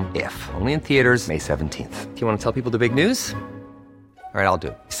upcoming film, If, only in theaters May 17th. Do you want to tell people the big news? All right, I'll do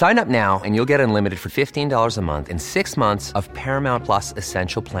it. Sign up now and you'll get unlimited for $15 a month and 6 months of Paramount Plus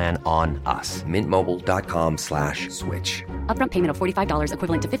Essential Plan on us. MintMobile.com/switch. Upfront payment of $45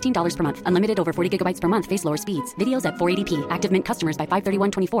 equivalent to $15 per month. Unlimited over 40 gigabytes per month. Face lower speeds. Videos at 480p. Active Mint customers by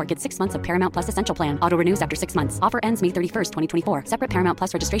 531.24 get 6 months of Paramount Plus Essential Plan. Auto renews after 6 months. Offer ends May 31st, 2024. Separate Paramount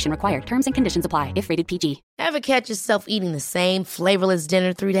Plus registration required. Terms and conditions apply if rated PG. Ever catch yourself eating the same flavorless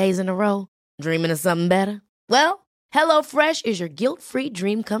dinner 3 days in a row? Dreaming of something better? Well, HelloFresh is your guilt-free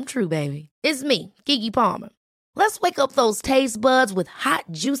dream come true, baby. It's me, Keke Palmer. Let's wake up those taste buds with hot,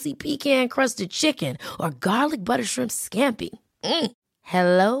 juicy pecan-crusted chicken or garlic butter shrimp scampi.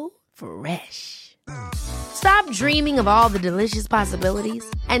 HelloFresh. Stop dreaming of all the delicious possibilities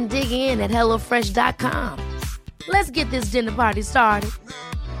and dig in at HelloFresh.com. Let's get this dinner party started.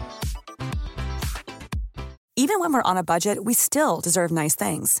 Even when we're on a budget, we still deserve nice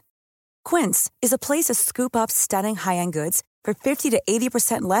things. Quince is a place to scoop up stunning high-end goods for 50 to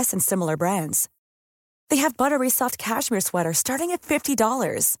 80% less than similar brands. They have buttery soft cashmere sweaters starting at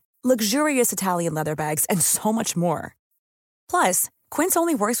 $50, luxurious Italian leather bags, and so much more. Plus, Quince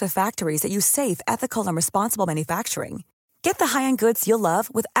only works with factories that use safe, ethical, and responsible manufacturing. Get the high-end goods you'll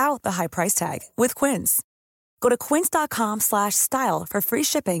love without the high price tag with Quince. Go to quince.com/style for free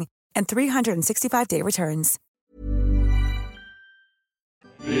shipping and 365-day returns.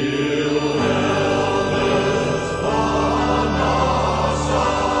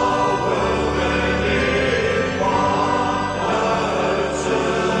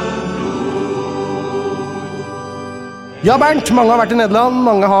 Ja, Bernt, mange har vært i Nederland,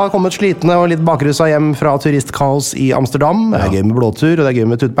 mange har kommet slitne og litt bakrusa hjem fra turistkaos i Amsterdam. Det gøy med blåtur, og det gøy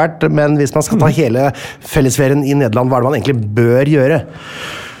med tutbert, men hvis man skal ta hele fellesferien i Nederland, hva det man egentlig bør gjøre?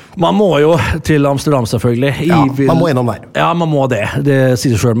 Man må jo til Amsterdam, selvfølgelig. Ja, man må innom der. Ja, man må det. Det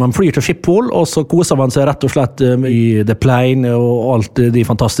sier seg selv. Man flyr til Schiphol, og så koser man seg rett og slett i The Plain og alt de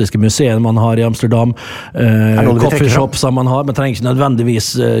fantastiske museene man har i Amsterdam. Coffeeshops man har. Man trenger ikke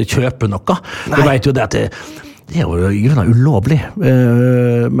nødvendigvis kjøpe noe. Du vet jo det at det jo i grunnen ulovlig.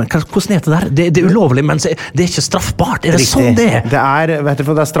 Men hvordan det der? Det ulovlig, men det ikke straffbart. Det sånn det Det er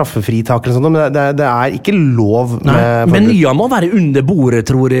straffefritak eller sånt, men det ikke lov med... Menyen må være under bordet,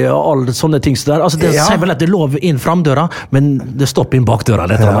 tror jeg, og alle sånne ting så der. Altså, det sier vel at det er lov inn framdøra, men det stopper inn bakdøra.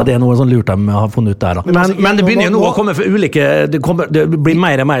 Det er noe sånn lurt de har funnet ut der. Da. Men det begynner jo nå å komme for ulike... Det blir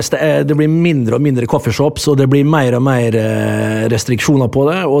mer og mer... Det blir mindre og mindre coffeeshops, og det blir mer og mer restriksjoner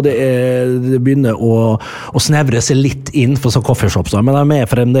på det, og det begynner å snevre seg litt inn for sånn coffeeshops, men de er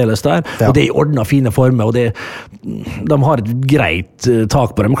fremdeles der, og det ordnet fine former, og de har et greit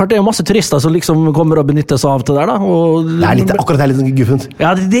tak på det. Men klart, det er jo masse turister som liksom kommer og benytter seg av det der, da. Og, akkurat det litt guffent.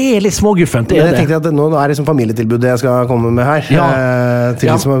 Ja, det er litt småguffent. Men jeg tenkte at nå det som familietilbud jeg skal komme med her, til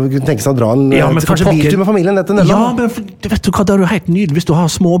de som kunne tenke seg å dra kanskje biltur med familien dette Nederland. Ja, men vet du hva, det er jo helt nydelig hvis du har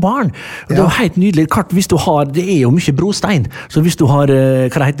små barn. Det er jo helt nydelig. Klart, hvis du har, det er jo mye brostein, så hvis du har, hva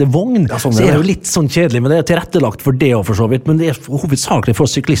det heter, vogn, så er det jo litt sånn kjedelig, men det er tilrettelagt for det og for så vidt, men det er hovedsakelig for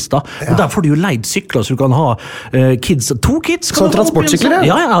syklister. Og der får du jo leid sykler, så du kan ha kids, 2 kids. Sånn transportsykler,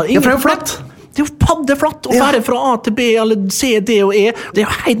 ja, for det er jo flott. Det jo paddeflatt å være fra A til B, eller C, D og E. Det jo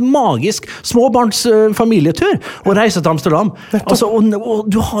helt magisk småbarnsfamilietur å reise til Amsterdam. Altså, og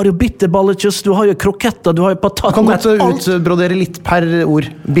du har jo bitterballetjes, du har jo kroketter, du har jo patat. Kan godt utbrodere litt per ord.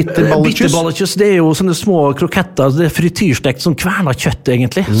 Bitterballetjes, det jo sånne små kroketter, det frityrstekt, sånn kverna kjøtt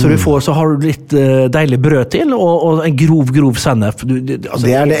egentlig. Så har du litt deilig brød til, og en grov sennep. Altså,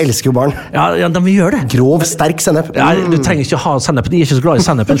 det elsker jo barn. Ja, de vil gjøre det. Grov, sterk sennep. Ja, du trenger ikke ha sennep, de ikke så glad i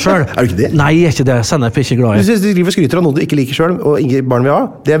sennepen selv. Du ikke det? Nei, ikke det. Sennep ikke glad i. Hvis du driver skryter av noe du ikke liker selv, og ingen barn vil ha,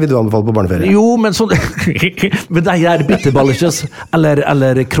 det vil du anbefale på barneferie. Jo, men sånn men de her bitterballetjes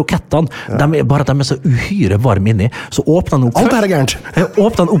eller krokettene, de er så uhyre varme inni, så åpner den opp alt er gærent.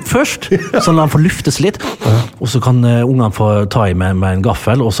 Åpner den opp først, sånn at den får luftes litt, og så kan ungene få ta i med en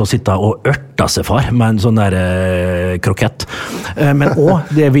gaffel, og så sitte og ørta seg far med en sånn der krokett. Men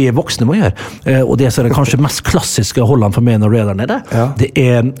også det vi voksne må gjøre, og det som er kanskje mest klassiske Holland for meg når du der nede, det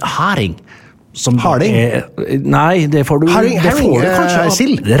herring. Harding? Nei, det får du kanskje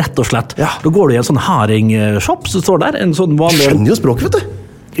sild. Rett og slett. Da går du i en sånn haring-shop, så står der en sånn vanlig... Skjønner jo språk, vet du.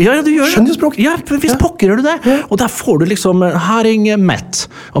 Ja, du gjør det. Skjønner jo språk. Ja, hvis pokker gjør du det. Og der får du liksom haring-mett.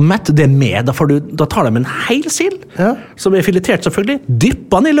 Og mett, det med. Da tar de en hel sild, som er filetert selvfølgelig,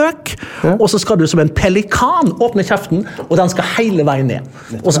 dypper den i løk, og så skal du som en pelikan åpne kjeften, og den skal hele veien ned.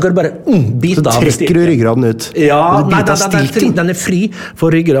 Og så skal du bare bite av. Så trekker du ryggraden ut. Ja, nei, den er fri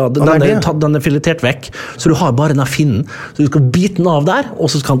for ryggrad. Den er filetert vekk. Så du har bare den finnen. Så du skal bite den av der,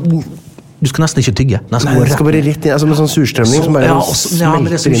 og så skal du skal nesten ikke tygge. Nei, det skal bare rett inn, altså med sånn surstrømning som bare men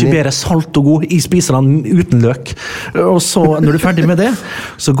det er så mye bedre salt og god. Jeg spiser den uten løk. Og så, når du er ferdig med det,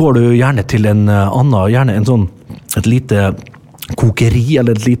 så går du gjerne til en annen, gjerne et lite kokeri,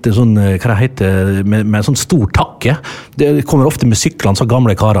 eller et lite sånn, hva det heter, med sånn stor takke. Det kommer ofte med syklene, så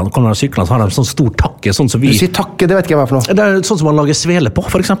gamle karene. Kommer med syklene, så har de sånn stor takke, sånn som vi... Du sier takke, det vet ikke jeg hva for noe. Det er sånn som man lager svele på,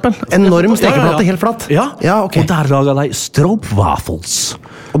 for eksempel. Enorm stekeplate, helt flatt. Ja, okay. Og der lager de stroopwafels.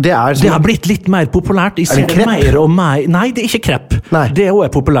 Og det har blitt litt mer populært. Er det krepp? Nei, det er ikke krepp. Nei. Det er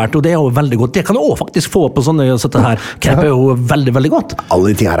også populært, og det er jo veldig godt. Det kan du også faktisk få på sånne her. Krepp er jo veldig, veldig godt.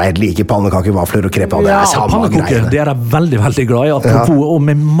 Alle de tingene er helt like, pannekaker, vafler og krepp, og det er samme greiene. Det er jeg veldig, veldig glad i, apropos, og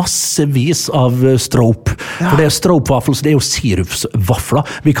med massevis av stroop. For det er stroopwafels, det er jo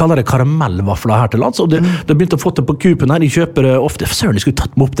sirupsvafler. Vi kaller det karamellvafler her til lands, og det begynte å få det på kupen her. De kjøper det ofte, søren, de skulle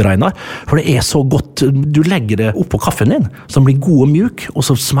tatt meg opp til Reinar, for det er så godt. Du legger det opp på kaffen din, som blir god og mjuk, og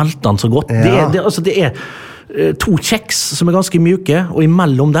så smelter den så godt. Det er 2 kjeks som er ganske mjuke, og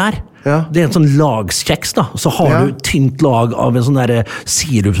imellom der, det er en sånn lagskjeks da, så har du tynt lag av en sånn der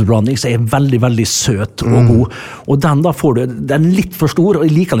sirupsblanding som er veldig, veldig søt og god. Og den da får du, den er litt for stor, og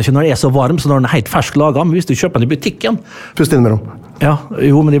jeg liker den ikke når den er så varm, så når den er helt fersk laget, men hvis du kjøper den i butikken... Pust innimellom. Ja,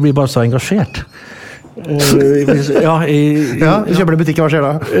 jo, men de blir bare så engasjert. Du kjøper det i butikken, hva skjer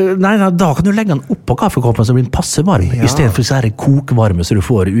da? Nei, da kan du legge den opp på kaffekoppen så blir den passe varm, i stedet for så er det kokvarme så du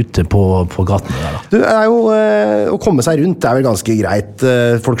får ute på gaten der, da. Du, er jo, å komme seg rundt er vel ganske greit.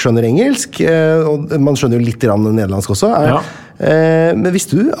 Folk skjønner engelsk, og man skjønner jo litt nederlandsk også. Men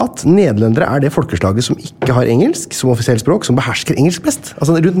visste du at nederlendere er det folkeslaget som ikke har engelsk som offisielt språk, som behersker engelsk best?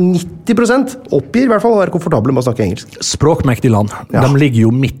 Altså rundt 90% oppgir i hvert fall å være komfortable med å snakke engelsk. Språkmektig land, de ligger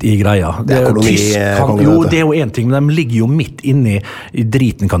jo midt i greia. Det er jo en ting, men de ligger jo midt inne i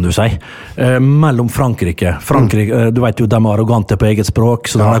driten, kan du si. Mellom Frankrike, du vet jo, de er arrogante på eget språk,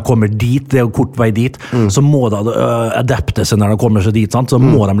 så når de kommer dit, det er jo kort vei dit, så må de adapte seg når de kommer seg dit, sant? Så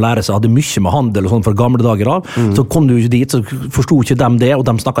må de lære seg, hadde mye med handel og sånn fra gamle dager av, så kom du ikke dit, så forstod ikke dem det, og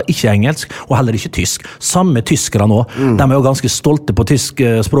de snakket ikke engelsk, og heller ikke tysk. Samme tyskere nå. De er jo ganske stolte på tysk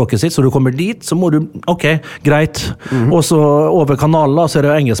språket sitt, så du kommer dit, så må du, ok, greit. Og så over kanalen da, så er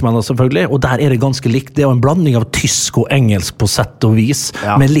det engelskmennene selvfølgelig, og der er det ganske likt. Det er jo en blanding av tysk og engelsk på sett og vis,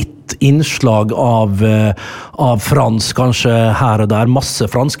 med litt innslag av fransk, kanskje her og der. Masse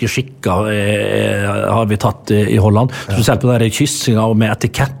franske skikker har vi tatt i Holland, spesielt på der kyssinga og med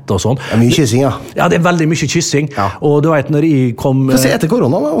etikett og sånn. Det er mye kyssing, ja. Ja, det er veldig mye kyssing, og du vet, når jeg kom... For se etter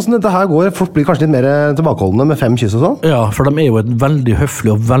korona, hvordan dette her går, folk blir kanskje litt mer tilbakeholdende med 5 kyss og sånn? Ja, for de er jo et veldig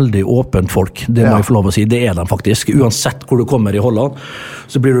høflig og veldig åpent folk, det må jeg få lov å si, det er de faktisk. Uansett hvor du kommer i Holland,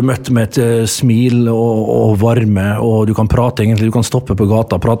 så blir du møtt med et smil og varme, og du kan prate egentlig, du kan stoppe på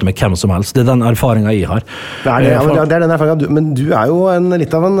gata og prate med hvem som helst. Det er den erfaringen jeg har. Det er den erfaringen, men du er jo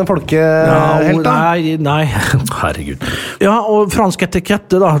litt av en folkehelt da? Nei, herregud. Ja, og fransk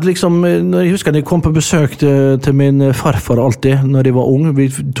etikette da, liksom, jeg husker jeg kom på besøk til min farfar alltid, når jeg var ung. Vi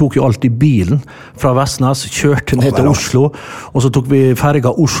tok jo alltid bilen fra Vestnes, kjørte ned til Oslo, og så tok vi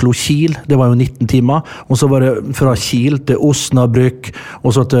ferga Oslo-Kiel, det var jo 19 timer, og så var det fra Kiel til Osnabrück,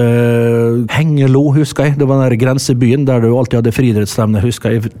 og så til Hengelo, husker jeg. Det var den der grensebyen, der du alltid hadde friidrettsstevne,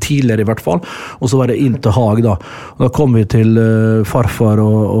 husker jeg. tidligere i hvert fall, og så var det inn til Haag da. Og da kom vi til farfar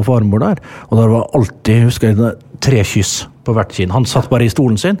og farmor der, og der var alltid, husker jeg, 3 kyss på hvert kinn. Han satt bare i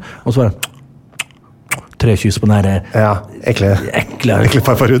stolen sin, og så var det 3 kyss på den her... Ja, ekle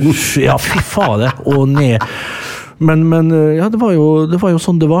farfarhuden. Ja, fy fader, og ned... Men ja, det var jo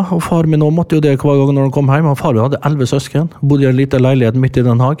sånn det var, og far min også måtte jo det hver gang når han kom hjem. Far min hadde 11 søsken, bodde i en liten leilighet midt i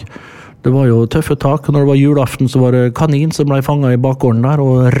Den Haag. Det var jo tøffe tak, og når det var julaften så var det kanin som ble fanget i bakgården der,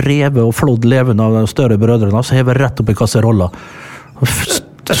 og revet og flådd levende av de større brødrene, så hevet rett opp i kasserolla.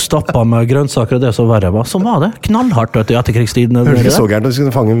 Stappa med grønnsaker og det så verre var. Sånn var det. Knallhardt etter krigstiden. Hørte ikke så gærent at du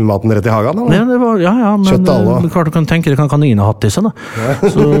skulle fange maten rett i hagen? Ja, det var, ja, men klart du kan tenke deg kan kaniner hatt i seg da.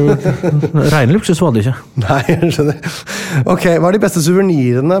 Så ren luksus var det ikke. Nei, jeg skjønner. Ok, hva er de beste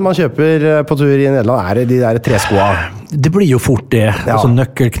souvenirene man kjøper på tur i Nederland? Er det de der treskoa? Det blir jo fort det. Ja. Altså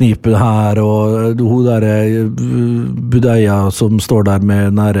nøkkelknipet her, og hun der budeia som står der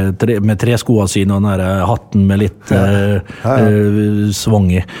med treskoa sine, og den hatten med litt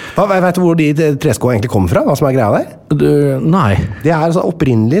svong i. Vet du hvor de treskoene egentlig kommer fra? Hva som er greia der? Nei. Det er altså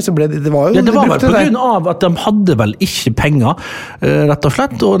opprinnelig, så ble det var jo... Ja, det var vel på grunn av at de hadde vel ikke penger, rett og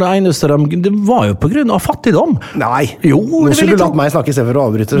slett, og det eneste det var jo på grunn av fattigdom. Nei, jo, nå skulle du latt meg snakke i stedet for å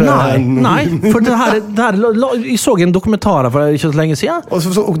avbryte. Nei, for det her jeg så en dokumentar for ikke så lenge siden. Og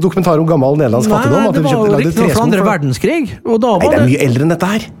så dokumentar om gammel nederlandsk fattigdom? Nei, det var jo riktig fra andre verdenskrig. Og da var det er mye eldre enn dette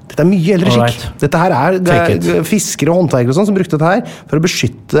her. Dette er mye eldre skikk. Dette her det er fiskere og håndverkere og sånn som brukte dette her for å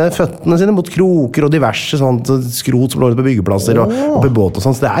beskytte føttene sine mot kroker og diverse sånt skrot som lå på byggeplasser og på båt og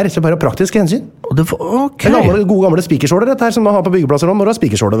sånn. Så det er ikke bare praktiske hensyn. Okay. Gode gamle spikersåler dette her som man har på byggeplasser når man har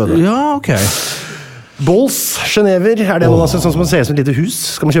spikersåler, vet du. Ja, ok. Bols, Genever, er det noe sånn som man ser ut som et lite hus?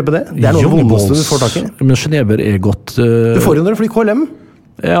 Skal man kjøpe det? Det er noe av det vondeste du får tak i. Men Genever er godt... Du får jo når du flyr KLM.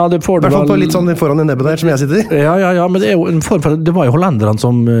 Ja, det får du vel... I hvert fall på litt sånn foran i nebbet der, som jeg sitter. Ja, men det er jo en form for... Det var jo hollenderne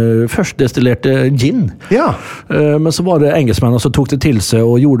som først destillerte gin. Ja. Men så var det engelskmennene som tok det til seg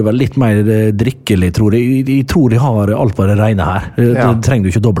og gjorde det vel litt mer drikkelig, tror jeg. De tror de har alt bare regne her. Det trenger du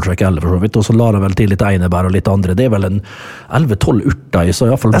ikke dobbeltsjekke heller, for så vidt. Og så la de vel til litt einebær og litt andre. Det er vel en 11-12 urter i, så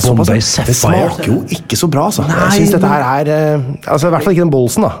i hvert fall Bombay Sapphire. Det smaker jo ikke så bra, altså. Jeg synes dette her er... Altså, i hvert fall ikke den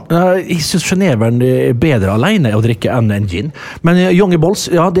bolsen, da. Jeg synes Geneveren er bedre alene å drikke enn en gin. Men Young Bols,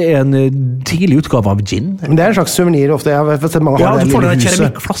 ja, det er en tidlig utgave av gin. Men det er en slags souvenir ofte. Jeg har sett mange har du får den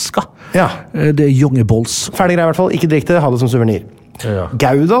keramikkflaska. Ja. Det er Young Bols. Ferdig greie i hvert fall. Ikke drikk det, ha det som souvenir. Ja.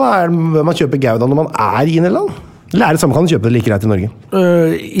 Gouda, da? Bør man kjøpe Gouda når man er i Nederland? Eller er det samme, kan du kjøpe det like greit i Norge?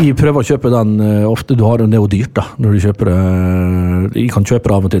 Jeg prøver å kjøpe den ofte. Det er jo dyrt da, når du kjøper det. Jeg kan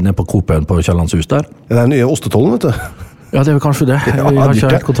kjøpe det av og til ned på Coop-en på Kjellandshus der. Det er den nye ostetollen, vet du. Ja, det er vel kanskje det. Jeg har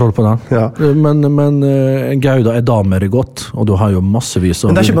ikke helt kontroll på den. Ja. Men Gouda er damer godt, og du har jo massevis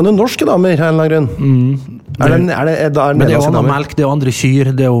av... Men der kjøper man jo norske damer, her en eller annen grunn. Men det er jo annen melk, det er jo andre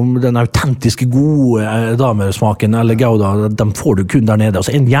kyr, det er jo den autentiske gode damersmaken, eller Gouda, den får du kun der nede, og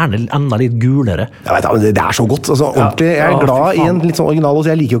så er den gjerne enda litt gulere. Jeg vet, det er så godt, altså ordentlig. Jeg er glad i en litt sånn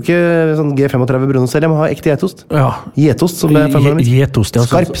originalost. Jeg liker jo ikke sånn G35 brunost, jeg må ha ekte getost. Ja. Getost, som det er for meg. Getost, ja.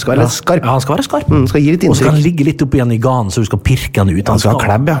 Skarp, skal være skarp. Ja, han skal være skarp. Skal gi litt inntrykk. Og skal han ligge litt opp igjen i ganen, så du skal pirke han ut. Han skal ha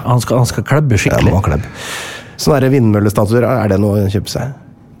klebb, ja. Han skal klebbe skikkelig. Ja, han klebb. Sånne vindmøllestatuer, er det noe å kjøpe seg?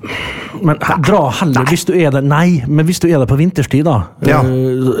 Men dra heller, hvis du er der, men hvis du er der på vinterstid da,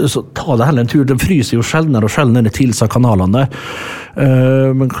 så ta det heller en tur. Den fryser jo sjeldnere og sjeldnere til seg kanalene der.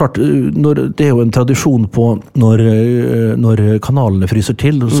 Men klart, det er jo en tradisjon på når kanalene fryser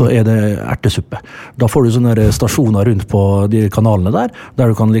til, så er det ertesuppe. Da får du sånne stasjoner rundt på de kanalene der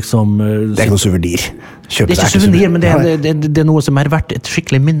du kan liksom... Det er ikke noe souvenir. Det er ikke souvenir, men det er noe som er verdt et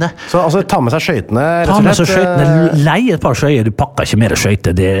skikkelig minne. Så altså, ta med seg skøytene? Ta med seg skøytene, lei et par skøyer. Du pakker ikke mer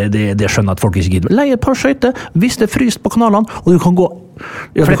skøyter, det skjønner at folk ikke gidder. Lei et par skøyter, hvis det er fryst på kanalene, og du kan gå...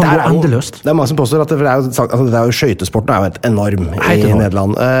 Ja, det kan gå endeløst. Det er mange som påstår at det er jo skøytesporten er jo et enorm i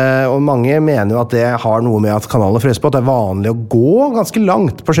Nederland. Og mange mener jo at det har noe med at kanalene fryser på, at det er vanlig å gå ganske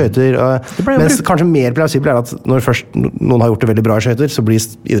langt på skøyter. Mens kanskje mer plausibelt er at når først noen har gjort det veldig bra i skøyter, så blir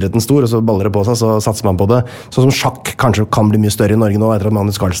idretten stor, og så baller det på seg, så satser man på det. Sånn som sjakk kanskje kan bli mye større i Norge nå, etter at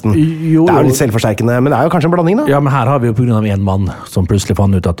Magnus Carlsen. Det er jo litt selvforsterkende, men det er jo kanskje en blanding da. Ja, men her har vi jo på grunn av en mann som plutselig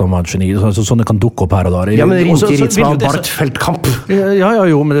fant ut at han var et geni. Sånne kan dukke opp her og der. Ja, men Rinke Ritzmann, Bart Feldkamp. Ja,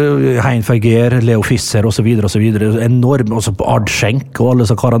 men Hein Feiger, Leo Fisser og så videre, enorm, også på Ard Schenk og alle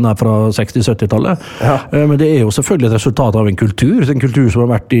disse karene fra 60-70-tallet. Ja. Men det er jo selvfølgelig et resultat av en kultur som har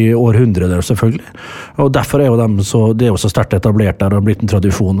vært i århundrer, selvfølgelig. Og derfor er jo det er jo så sterkt etablert der, og har blitt en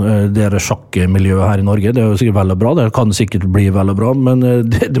tradisjon. Det er sjakkmiljøet her i Norge, det er jo sikkert vel og bra, det kan sikkert bli vel og bra, men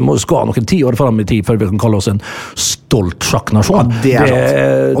det skal noen 10 år frem i tid før vi kan kalle oss en stolt sjakknasjon. Ja, det er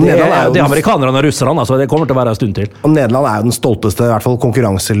sant. Det er amerikanerne og russerne, altså. Det kommer til å være en stund til. Og Nederland er jo den stolteste, i hvert fall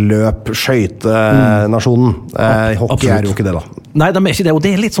konkurranseløp, skøytenasjonen. Hockey er jo ikke det, da. Nei, de er ikke det, og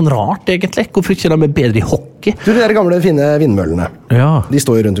det er litt sånn rart, egentlig. Hvorfor ikke de er bedre i hockey? Du, de der gamle, fine vindmøllene, de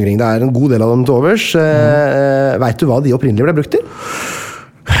står jo rundt omkring. Det er en god del av dem til overs. Vet du hva de opprinnelig ble brukt til?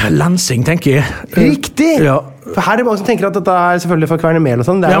 Lansing, tenker jeg. Riktig! Ja. For her er det mange som tenker at dette er selvfølgelig for kverne mel og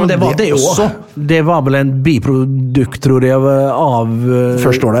sånn. Ja, men det var det også. Det var vel en biprodukt, tror jeg, av...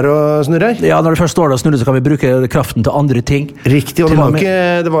 Først står der og snurrer? Ja, når det først står der og snurrer, så kan vi bruke kraften til andre ting. Riktig, og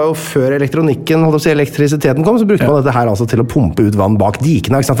det var jo før elektronikken, elektrisiteten kom, så brukte man dette her altså til å pumpe ut vann bak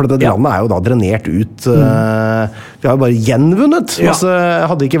dikene, ikke sant? For dette landet er jo da drenert ut. Vi har jo bare gjenvunnet. Altså,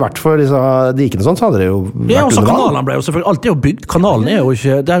 hadde det ikke vært for disse dikene og sånn, så hadde det jo vært under vann. Kanalen ble jo selvfølgelig, alt er jo bygd. Kanalen er jo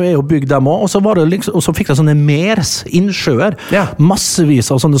ikke, det er jo bygd dem også, og så var det liksom, og så fikk det sånne innsjøer,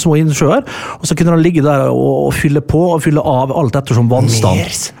 massevis av sånne små innsjøer, og så kunne de ligge der og fylle på og fylle av alt etter som vannstand.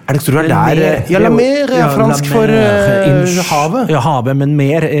 Mers? Er det, tror du det er der? Ja, la mer er fransk for havet. Ja, havet, men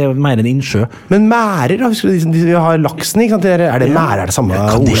mer er mer enn innsjø. Men mærer, husker du, de har laksen, ikke sant? Er det mærer, er det samme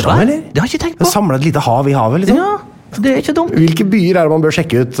ordstam, eller? Det har jeg ikke tenkt på. Samlet et lite hav i havet, liksom? Ja, det er ikke dumt. Hvilke byer er det man bør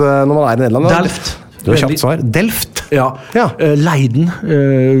sjekke ut når man er i Nederland? Delft. Du har kjapt svar. Delft? Ja. Leiden,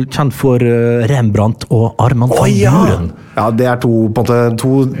 kjent for Rembrandt og Armand van Buren. Ja, det er det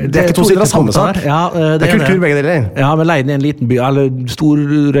er ikke to sider av samme sak. Ja, det er kultur begge deler. Ja, men Leiden er en liten by, eller stor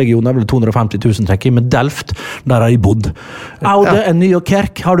region, er vel 250 000 trekker, men Delft, der har jeg bodd. Aude, en ny og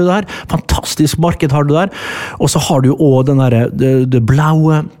Kerk har du der, fantastisk marked har du der, og så har du jo også den der, det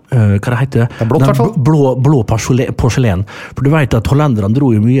blaue, hva det heter? Det er blått, i hvert fall. Blå porselen. For du vet at hollenderne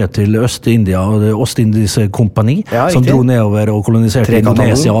dro jo mye til Øst-India og det Ostindiske kompani, som dro nedover og koloniserte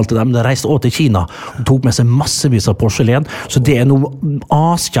Indonesia og alt det der, men de reiste også til Kina og tok med seg massevis av porselen, så det er noe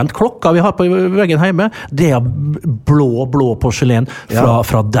askjent. Klokka vi har på veggen hjemme, det er blå porselen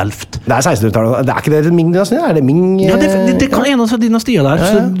fra Delft. Det er 1600-tallet. Det er ikke det Ming-dynastiet? Er det Ming? Ja, det kan en av dynastier der.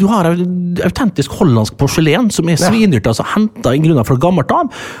 Så du har autentisk hollandsk porselen som er svindyrt, altså hentet i grunnen fra gammelt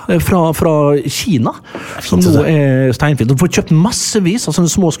av, fra Kina, som nå er steinfint. Du får kjøpt massevis av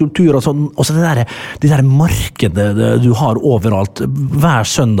sånne små skulpturer, og så det der markedet du har overalt, hver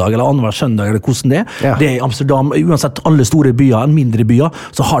søndag, eller annenhver søndag, eller hvordan det er. Det er i Amsterdam, uansett alle store byer, mindre byer,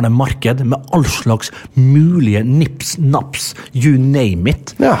 så har det marked med all slags mulige nips, naps, you name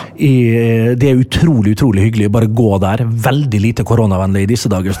it. Det er utrolig hyggelig, bare gå der, veldig lite koronavennlig i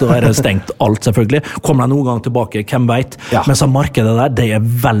disse dager, så da er det stengt alt selvfølgelig. Kommer det noen gang tilbake, hvem vet? Men så markedet der, det er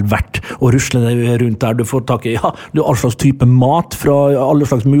vel verdt å rusle rundt der. Du får tak i all slags type mat fra alle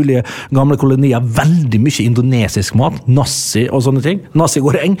slags mulige gamle kolonier. Veldig mye indonesisk mat. Nasi og sånne ting. Nasi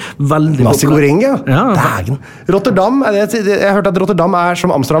goreng. Nasi goreng, ja. Dagen. Rotterdam, jeg har hørt at Rotterdam er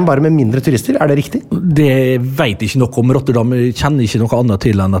som Amsterdam, bare med mindre turister. Er det riktig? Det vet jeg ikke noe om Rotterdam. Jeg kjenner ikke noe annet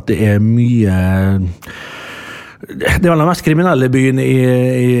til enn at det er mye... Det er vel den mest kriminelle byen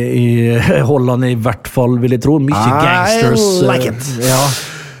i Holland, i hvert fall, vil jeg tro. Mye gangsters. I like it. Ja.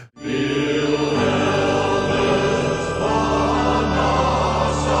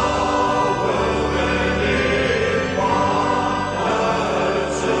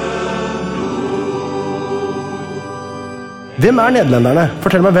 Hvem er nederlenderne?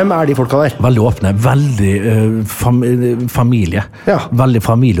 Fortell meg, hvem er de folka der? Veldig åpne, veldig familie. Veldig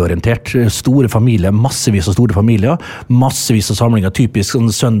familieorientert. Store familier, massevis av store familier. Massevis av samlinger, typisk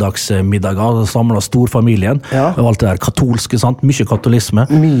sånn søndagsmiddager, samlet storfamilien. Og alt det der katolske, sant? Mye katolisme.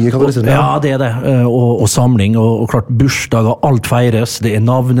 Mye katolisme, ja. Det er det. Og samling, og klart bursdager, alt feires. Det er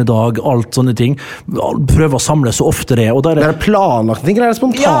navnedag, alt sånne ting. Prøver å samle så ofte det. Og der er det planlagt ting, eller er det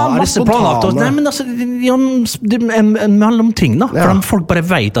spontant? Ja, masse planlagt. Nei, men altså, det er en mellom ting da, for folk bare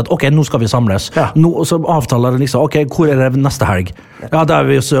vet at ok, nå skal vi samles, nå, og så avtaler det liksom, ok, hvor er det neste helg? Ja, da er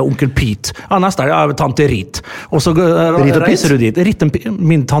vi hos onkel Pete. Ja, neste helg er vi tante Rit. Og så reiser du dit.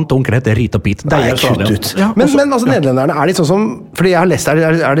 Min tante og onkel heter Rit og Pete. Det er kutt ut. Men altså, nederlenderne, er de sånn som, fordi jeg har lest,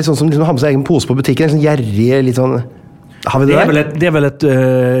 er de sånn som liksom har med seg egen pose på butikken, sånn gjerrige, litt sånn... Har vi det det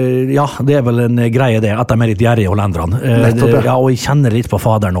er vel en greie det, at de er litt gjerrige hollenderne. Og jeg kjenner litt på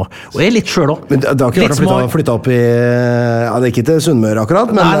faderen nå. Og jeg er litt selv også. Men det har ikke vært å flytte opp i... Ja, det er ikke til Sunnmøre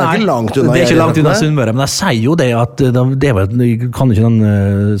akkurat, men det er ikke langt unna. Det er ikke langt unna Sunnmøre, men jeg sier jo det at, det er vel, jeg kan ikke den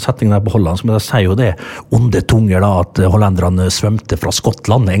settingen der på hollandsk, men jeg sier jo det, onde tunger da, at hollenderne svømte fra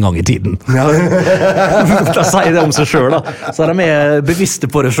Skottland en gang i tiden. De sier det om seg selv da. Så de er bevisste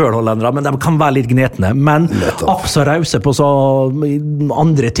på det selv, hollendere, men de kan være litt gnetne. Men så raus pause på så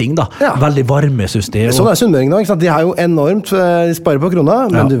andre ting, da. Ja. Veldig varmesystem. Sånn er sunnmøring nå, ikke sant? De har jo enormt sparer på krona,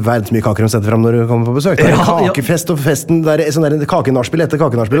 men du vet så mye kaker de setter frem når du kommer på besøk. Det er kakefest og festen, der er sånn der kakenachspiel etter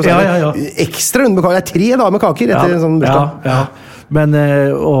kakenachspiel, og så er det ekstra runde med kaker. Det er 3 dager med kaker etter en sånn bursdag. Ja. Men,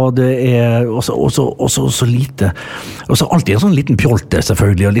 og det er også så lite. Og så alltid en sånn liten pjolte,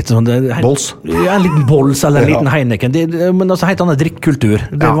 selvfølgelig. Og litt sånn, bols? Ja, en liten bols, eller en liten Heineken. Men altså helt annen drikkekultur.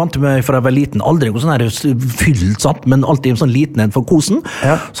 Det vant jeg meg fra jeg var liten. Aldri noe sånn her fylt, sant? Men alltid en sånn liten en for kosen.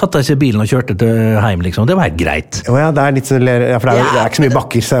 Satt jeg i bilen og kjørte til hjem, liksom. Det var helt greit. Ja, det er litt sånn, for det er ikke så mye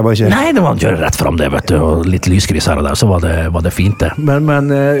bakker, så jeg bare kjører. Nei, det var å kjøre rett frem det, vet du. Og litt lyskryss her og der, så var det fint det.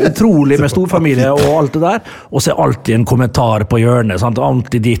 Men utrolig med storfamilie og alt det der. Og så er alltid en kommentar på hjørnet. Sant?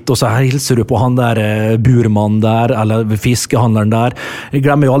 Alltid ditt, og så hilser du på han der burmannen der, eller fiskehandleren der. Jeg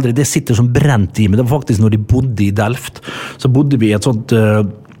glemmer jo aldri, det sitter som brent i meg. Det var faktisk når de bodde i Delft, så bodde vi i et sånt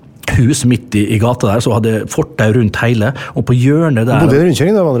hus midt i gata der, så hadde fortau rundt hele, og på hjørnet der... Bodde i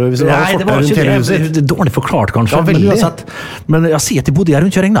rundkjøring da, vandrer du? Hvis Nei, det var ikke dårlig forklart kanskje, men jeg sier at de bodde i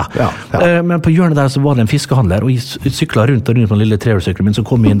rundkjøring da. Men på hjørnet der så var det en fiskehandler, og jeg syklet rundt på den lille trehjulssykkelen min, så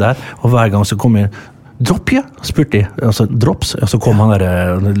kom jeg inn der, og hver gang så kom jeg dropp, spurte de. Altså, drops. Så kom han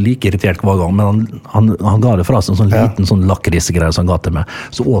der like irritert hver gang, men han ga det fra seg en sånn liten sånn lakrisgreie som han ga til meg.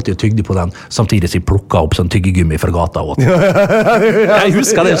 Så åt jeg og tygde på den, samtidig så jeg plukket opp sånn tyggegummi fra gata og åt. Jeg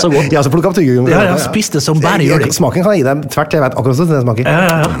husker det så godt. Ja, så plukket opp tyggegummi. Ja, jeg spiste som bare gjør det. Smaken kan jeg gi deg tvert, jeg vet akkurat hvordan det smaker.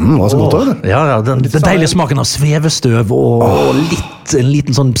 Det var så godt også, det. Ja, den deilige smaken av svevestøv og en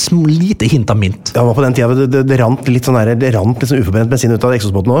liten sånn lite hint av mint. Ja, det var på den tida, det rant litt sånn uforbrent bensin ut av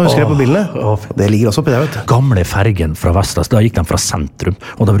eksosbåten også, husker jeg på bilene. Det ligger også på det, vet du. Gamle fergen fra Vestas, da gikk den fra sentrum,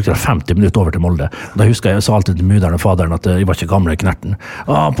 og da brukte jeg 50 minutter over til Molde. Da husker jeg sa alltid til muderen og faderen at jeg var ikke gamle knerten.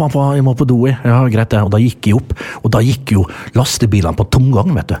 Pappa, jeg må på do i. Ja, greit det. Og da gikk jeg opp, og da gikk jo lastebilene på tomgang,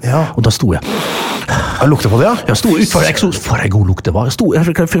 vet du. Og da sto jeg. Jeg lukte på det, ja? Jeg sto utfor eksos, for en god lukt det var.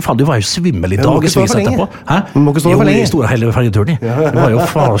 Du var jo svimmel i dagesvis etterpå. Hæ? Du må ikke stå for lenge. Jeg sto hele fergeturen i. Det var jo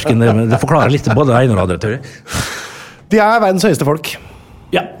farsken, det forklarer litt både det ene og det andre, tror jeg. De er verdens høyeste folk.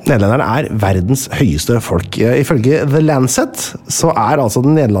 Ja. Nederlenderne er verdens høyeste folk. Ifølge The Lancet så er altså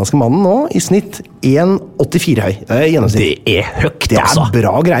den nederlandske mannen nå i snitt 1,84 høy. Det er gjennomsnitt. Det er høyt, altså. Det er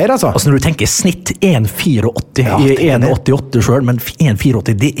bra greier, altså. Altså når du tenker snitt 1,84, 1,88 selv, men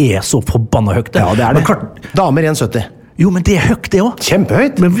 1,84, det er så forbanna høyt. Ja, det er det. Klart, damer 1,70. Jo, men det er høyt det også.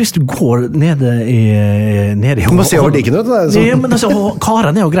 Kjempehøyt. Men hvis du går nede i... Du må se over dikken ut. Ja, men altså,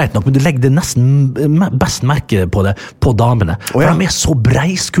 karen er jo greit nok, men du legger det nesten best merke på det på damene. For de er så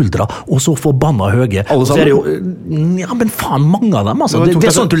breiskuldra og så forbanna høye. Alle sammen? Ja, men faen, mange av dem, altså. Det er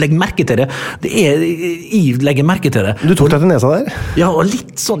sånn at du legger merke til det. Jeg legger merke til det. Du tok deg til nesa der? Ja, og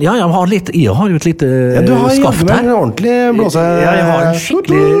litt sånn, jeg har jo et lite du har skaft her. En ordentlig blåse... Ja, jeg har en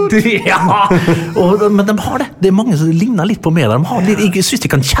skikkelig... Ja, men de har det. Det er mange som ligner litt på meg. De har litt, jeg synes de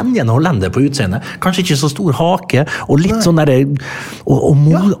kan kjenne igjen hollender på utseendet. Kanskje ikke så stor hake, og litt sånn der og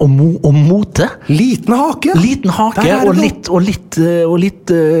mote. Liten hake? Liten hake, og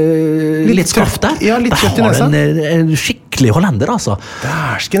litt skaft der. Ja, litt kjøtt i nesa. En skikkelig hollender, altså.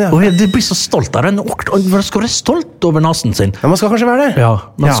 Dæsken, ja. Og jeg blir så stolt av den. Man skal være stolt over nasen sin. Ja, man skal kanskje være det. Ja,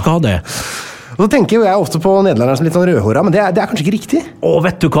 man skal det. Og så tenker jo jeg ofte på nederlenderne som litt sånn rødhåra, men det er kanskje ikke riktig?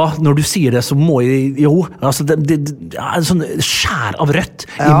 Vet du hva, når du sier det, så må jeg... Jo, altså, det er en sånn skjær av rødt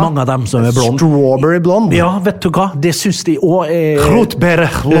i mange av dem som er blond. Strawberry blond. Ja, vet du hva, det synes de også er... Rotbære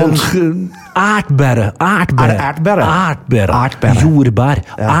blond. Ærtbære. Jordbær.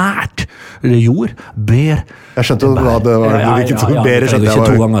 Jord. Bær. Jeg skjønte hva det var. Hvilket bær skjønte jeg var.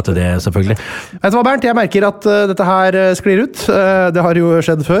 Ikke 2 ganger til det, selvfølgelig. Vet du hva, Bernt? Jeg merker at dette her sklir ut. Det har jo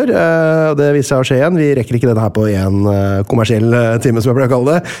skjedd før, og det viser seg å skje igjen. Vi rekker ikke dette her på en kommersiell time, som jeg pleier å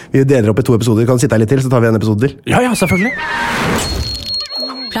kalle det. Vi deler opp i 2 episoder. Kan du sitte her litt til, så tar vi en episode til. Ja, selvfølgelig.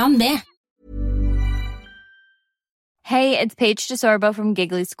 Plan B. Hey, it's Paige DeSorbo from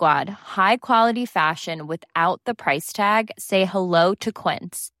Giggly Squad. High quality fashion without the price tag. Say hello to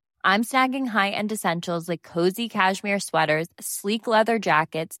Quince. I'm snagging high-end essentials like cozy cashmere sweaters, sleek leather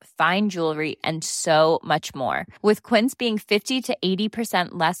jackets, fine jewelry, and so much more. With Quince being 50 to 80%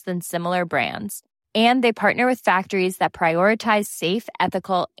 less than similar brands. And they partner with factories that prioritize safe,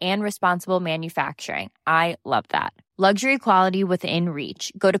 ethical, and responsible manufacturing. I love that. Luxury quality within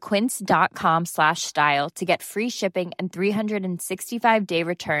reach. Go to quince.com/style to get free shipping and 365-day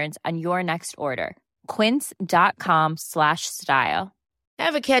returns on your next order. Quince.com/style.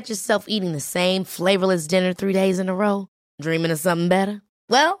 Ever catch yourself eating the same flavorless dinner 3 days in a row? Dreaming of something better?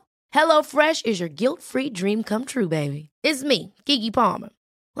 Well, HelloFresh is your guilt-free dream come true, baby. It's me, Keke Palmer.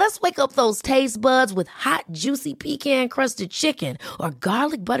 Let's wake up those taste buds with hot, juicy pecan-crusted chicken or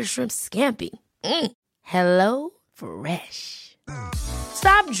garlic butter shrimp scampi. Hello Fresh.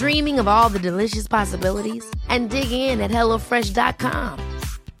 Stop dreaming of all the delicious possibilities and dig in at HelloFresh.com.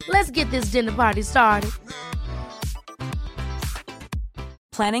 Let's get this dinner party started.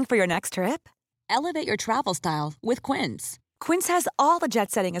 Planning for your next trip? Elevate your travel style with Quince. Quince has all the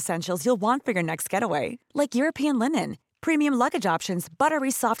jet-setting essentials you'll want for your next getaway, like European linen, premium luggage options,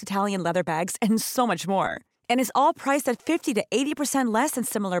 buttery soft Italian leather bags, and so much more. And is all priced at 50 to 80% less than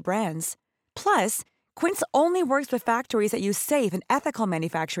similar brands. Plus, Quince only works with factories that use safe and ethical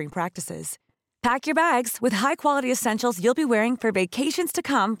manufacturing practices. Pack your bags with high-quality essentials you'll be wearing for vacations to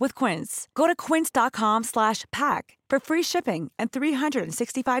come with Quince. Go to quince.com/pack for free shipping and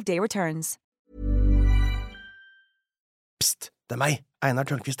 365-day returns. Psst, det meg, Einar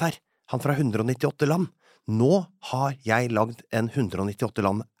Tørnquist her, han fra 198 land. Nå har jeg lagd en 198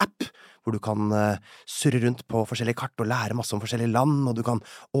 land-app, hvor du kan surre rundt på forskjellige kart og lære masse om forskjellige land, og du kan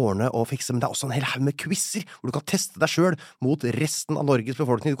ordne og fikse, men det også en hel haug med quizzer, hvor du kan teste deg selv mot resten av Norges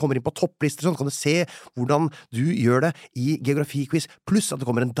befolkning. Du kommer inn på topplister, sånn kan du se hvordan du gjør det i geografiquiz, pluss at det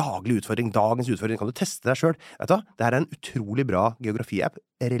kommer en daglig utfordring, dagens utfordring, kan du teste deg selv. Vet du, det her en utrolig bra geografi-app,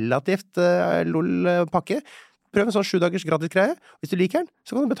 relativt lol-pakke. Prøv en sånn 7 dagers gratis greie. Hvis du liker den,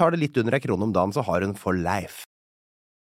 så kan du betale litt under 1 krone om dagen, så har du den for life.